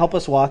to help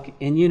us walk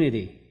in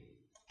unity.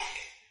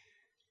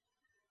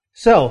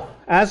 So,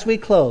 as we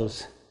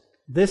close,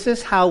 this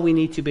is how we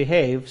need to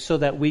behave so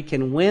that we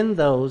can win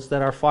those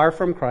that are far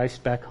from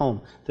Christ back home.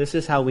 This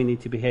is how we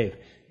need to behave.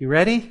 You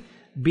ready?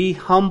 Be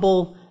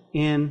humble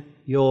in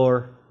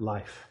your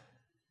life.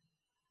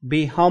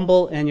 Be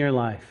humble in your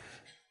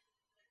life.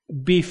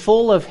 Be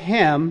full of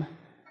Him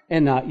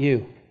and not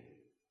you.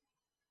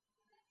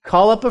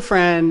 Call up a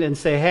friend and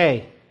say,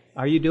 hey,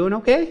 are you doing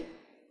okay?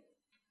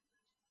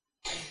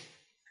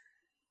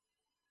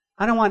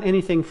 I don't want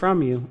anything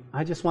from you.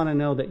 I just want to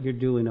know that you're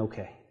doing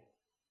okay.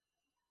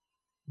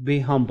 Be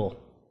humble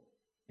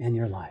in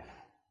your life.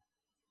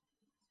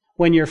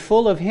 When you're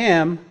full of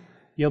Him,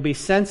 you'll be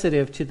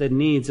sensitive to the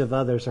needs of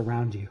others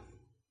around you.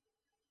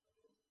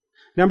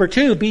 Number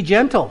 2, be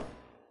gentle.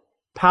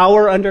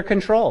 Power under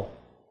control.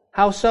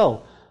 How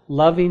so?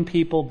 Loving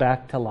people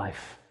back to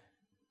life.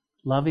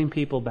 Loving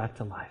people back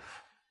to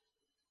life.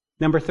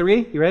 Number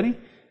 3, you ready?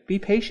 Be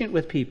patient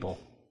with people.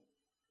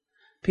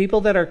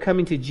 People that are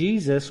coming to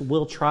Jesus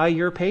will try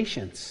your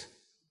patience.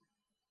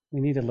 We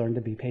need to learn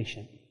to be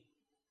patient.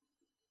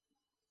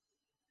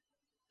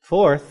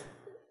 4th,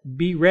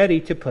 be ready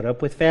to put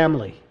up with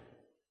family.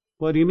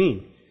 What do you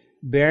mean?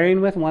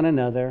 Bearing with one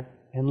another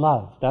in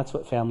love. That's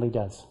what family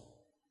does.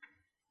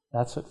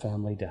 That's what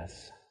family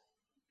does.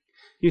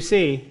 You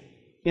see,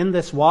 in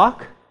this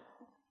walk,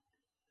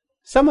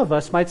 some of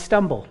us might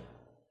stumble.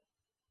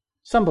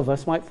 Some of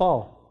us might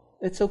fall.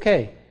 It's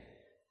okay.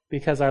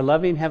 Because our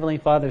loving Heavenly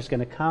Father is going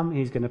to come,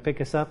 He's going to pick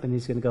us up, and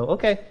He's going to go,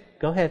 okay,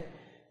 go ahead.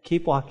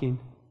 Keep walking.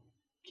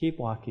 Keep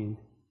walking.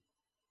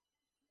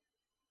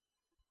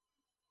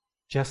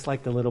 Just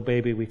like the little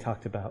baby we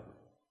talked about.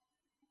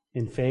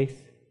 In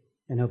faith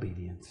and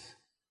obedience.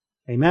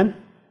 Amen?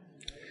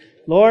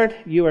 Lord,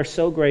 You are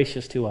so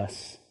gracious to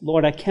us.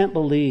 Lord, I can't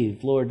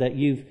believe, Lord, that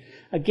You've,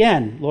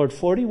 again, Lord,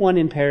 41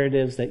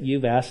 imperatives that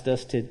You've asked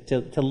us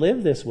to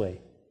live this way.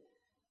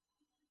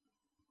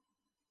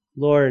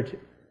 Lord,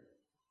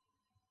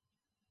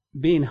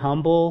 being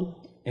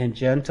humble and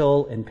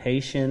gentle and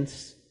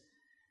patience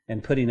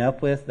and putting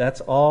up with,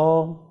 that's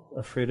all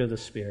a fruit of the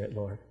Spirit,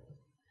 Lord.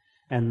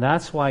 And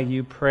that's why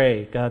you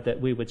pray, God,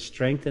 that we would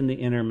strengthen the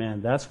inner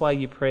man. That's why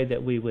you pray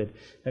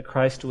that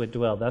Christ would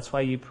dwell. That's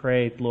why you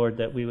prayed, Lord,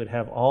 that we would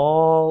have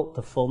all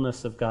the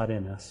fullness of God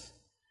in us.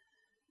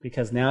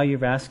 Because now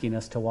you're asking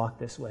us to walk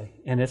this way.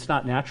 And it's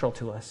not natural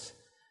to us.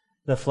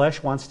 The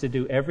flesh wants to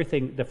do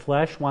everything. The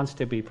flesh wants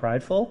to be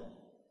prideful.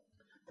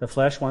 The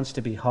flesh wants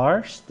to be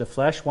harsh. The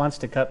flesh wants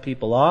to cut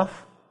people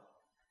off.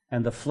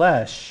 And the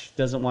flesh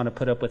doesn't want to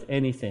put up with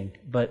anything.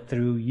 But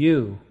through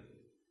you,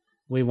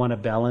 we want to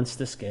balance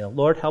the scale.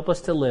 Lord, help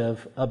us to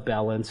live a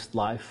balanced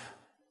life.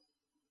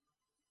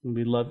 And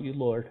we love you,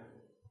 Lord.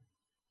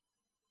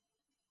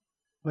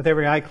 With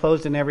every eye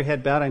closed and every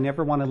head bowed, I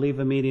never want to leave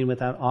a meeting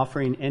without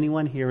offering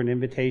anyone here an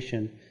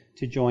invitation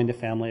to join the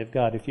family of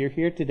God. If you're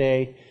here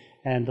today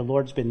and the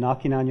Lord's been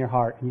knocking on your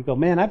heart, and you go,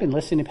 man, I've been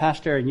listening to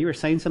Pastor, and you were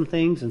saying some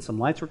things, and some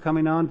lights were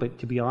coming on, but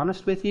to be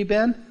honest with you,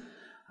 Ben,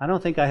 I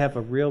don't think I have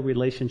a real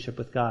relationship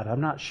with God.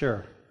 I'm not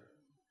sure.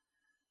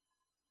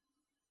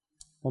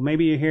 Well,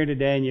 maybe you're here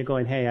today and you're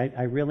going, hey,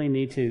 I really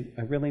need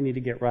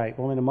to get right.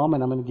 Well, in a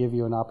moment, I'm going to give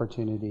you an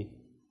opportunity.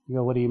 You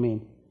go, what do you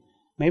mean?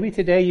 Maybe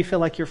today you feel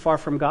like you're far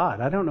from God.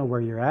 I don't know where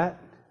you're at.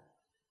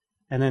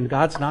 And then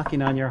God's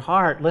knocking on your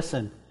heart.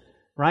 Listen,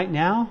 right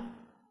now,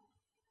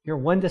 you're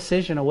one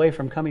decision away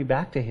from coming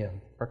back to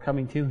Him or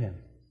coming to Him.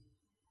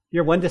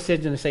 You're one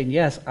decision to saying,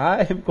 yes,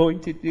 I am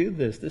going to do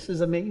this. This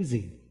is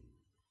amazing.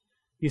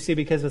 You see,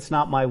 because it's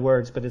not my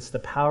words, but it's the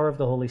power of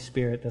the Holy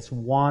Spirit that's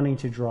wanting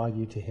to draw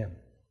you to Him.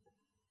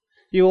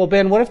 You, well,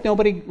 Ben, what if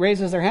nobody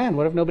raises their hand?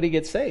 What if nobody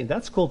gets saved?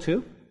 That's cool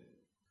too.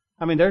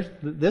 I mean,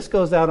 this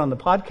goes out on the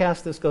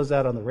podcast. This goes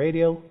out on the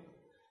radio.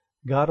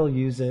 God will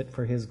use it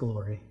for His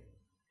glory.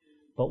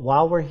 But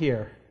while we're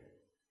here,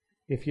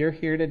 if you're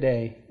here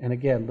today, and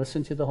again,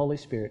 listen to the Holy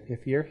Spirit.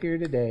 If you're here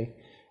today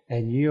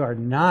and you are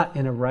not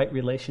in a right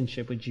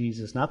relationship with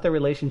Jesus, not the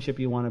relationship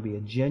you want to be,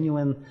 a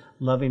genuine,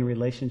 loving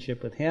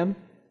relationship with Him,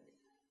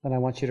 then I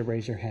want you to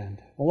raise your hand.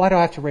 Well, why do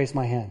I have to raise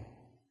my hand?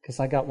 Because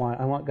I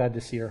want God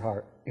to see your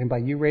heart. And by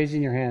you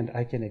raising your hand,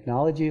 I can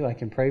acknowledge you, I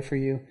can pray for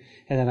you,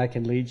 and then I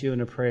can lead you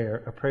in a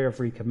prayer of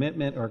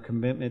recommitment or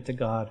commitment to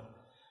God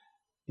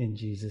in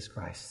Jesus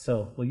Christ.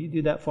 So will you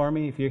do that for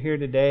me? If you're here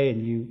today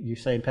and you're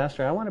saying,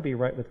 Pastor, I want to be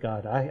right with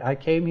God. I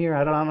came here,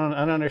 I don't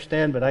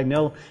understand, but I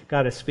know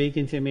God is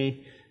speaking to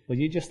me. Will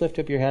you just lift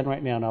up your hand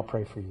right now and I'll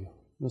pray for you?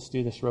 Let's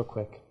do this real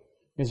quick.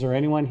 Is there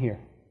anyone here?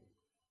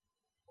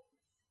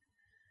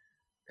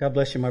 God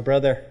bless you, my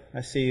brother.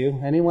 I see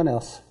you. Anyone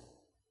else?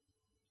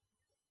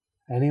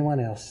 Anyone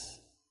else?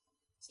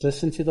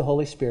 Listen to the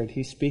Holy Spirit.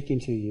 He's speaking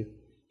to you.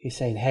 He's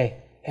saying,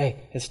 hey,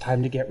 it's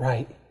time to get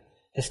right.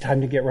 It's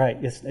time to get right.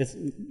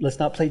 Let's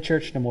not play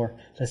church no more.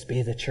 Let's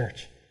be the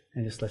church.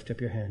 And just lift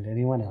up your hand.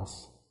 Anyone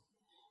else?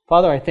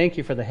 Father, I thank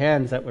you for the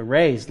hands that were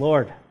raised.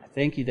 Lord, I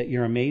thank you that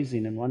you're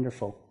amazing and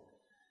wonderful.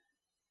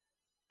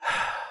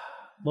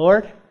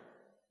 Lord,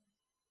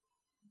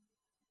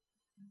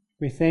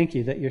 we thank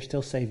you that you're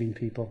still saving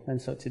people.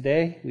 And so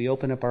today, we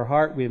open up our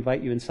heart, we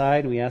invite you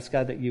inside, and we ask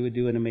God that you would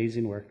do an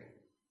amazing work.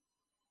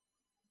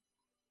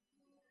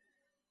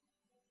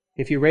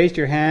 If you raised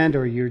your hand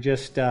or you're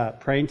just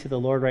praying to the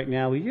Lord right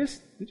now, we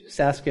just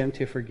ask Him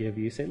to forgive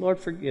you. Say, Lord,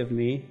 forgive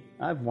me.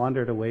 I've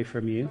wandered away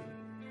from you.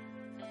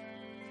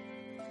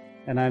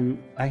 And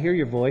I hear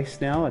your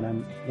voice now, and I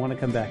want to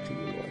come back to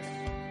you, Lord.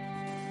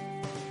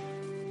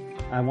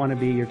 I want to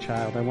be your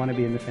child. I want to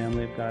be in the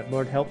family of God.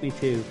 Lord, help me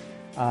to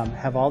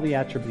have all the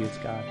attributes,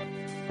 God,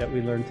 that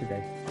we learned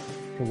today,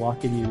 to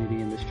walk in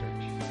unity in this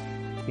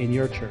church, in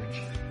your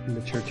church, in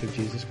the church of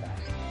Jesus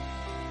Christ.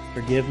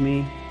 Forgive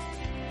me.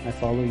 I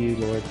follow you,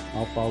 Lord.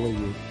 I'll follow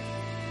you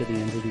to the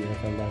end of the earth.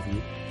 I love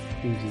you.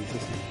 In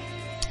Jesus' name.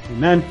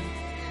 Amen.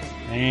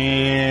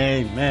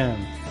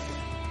 Amen.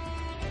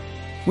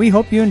 We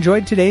hope you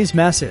enjoyed today's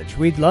message.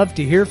 We'd love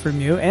to hear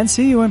from you and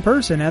see you in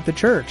person at the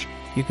church.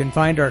 You can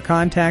find our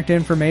contact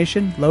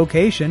information,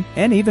 location,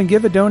 and even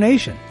give a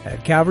donation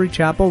at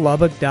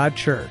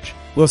calvarychapellubbock.church.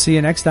 We'll see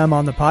you next time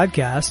on the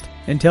podcast.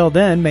 Until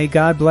then, may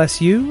God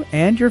bless you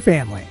and your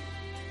family.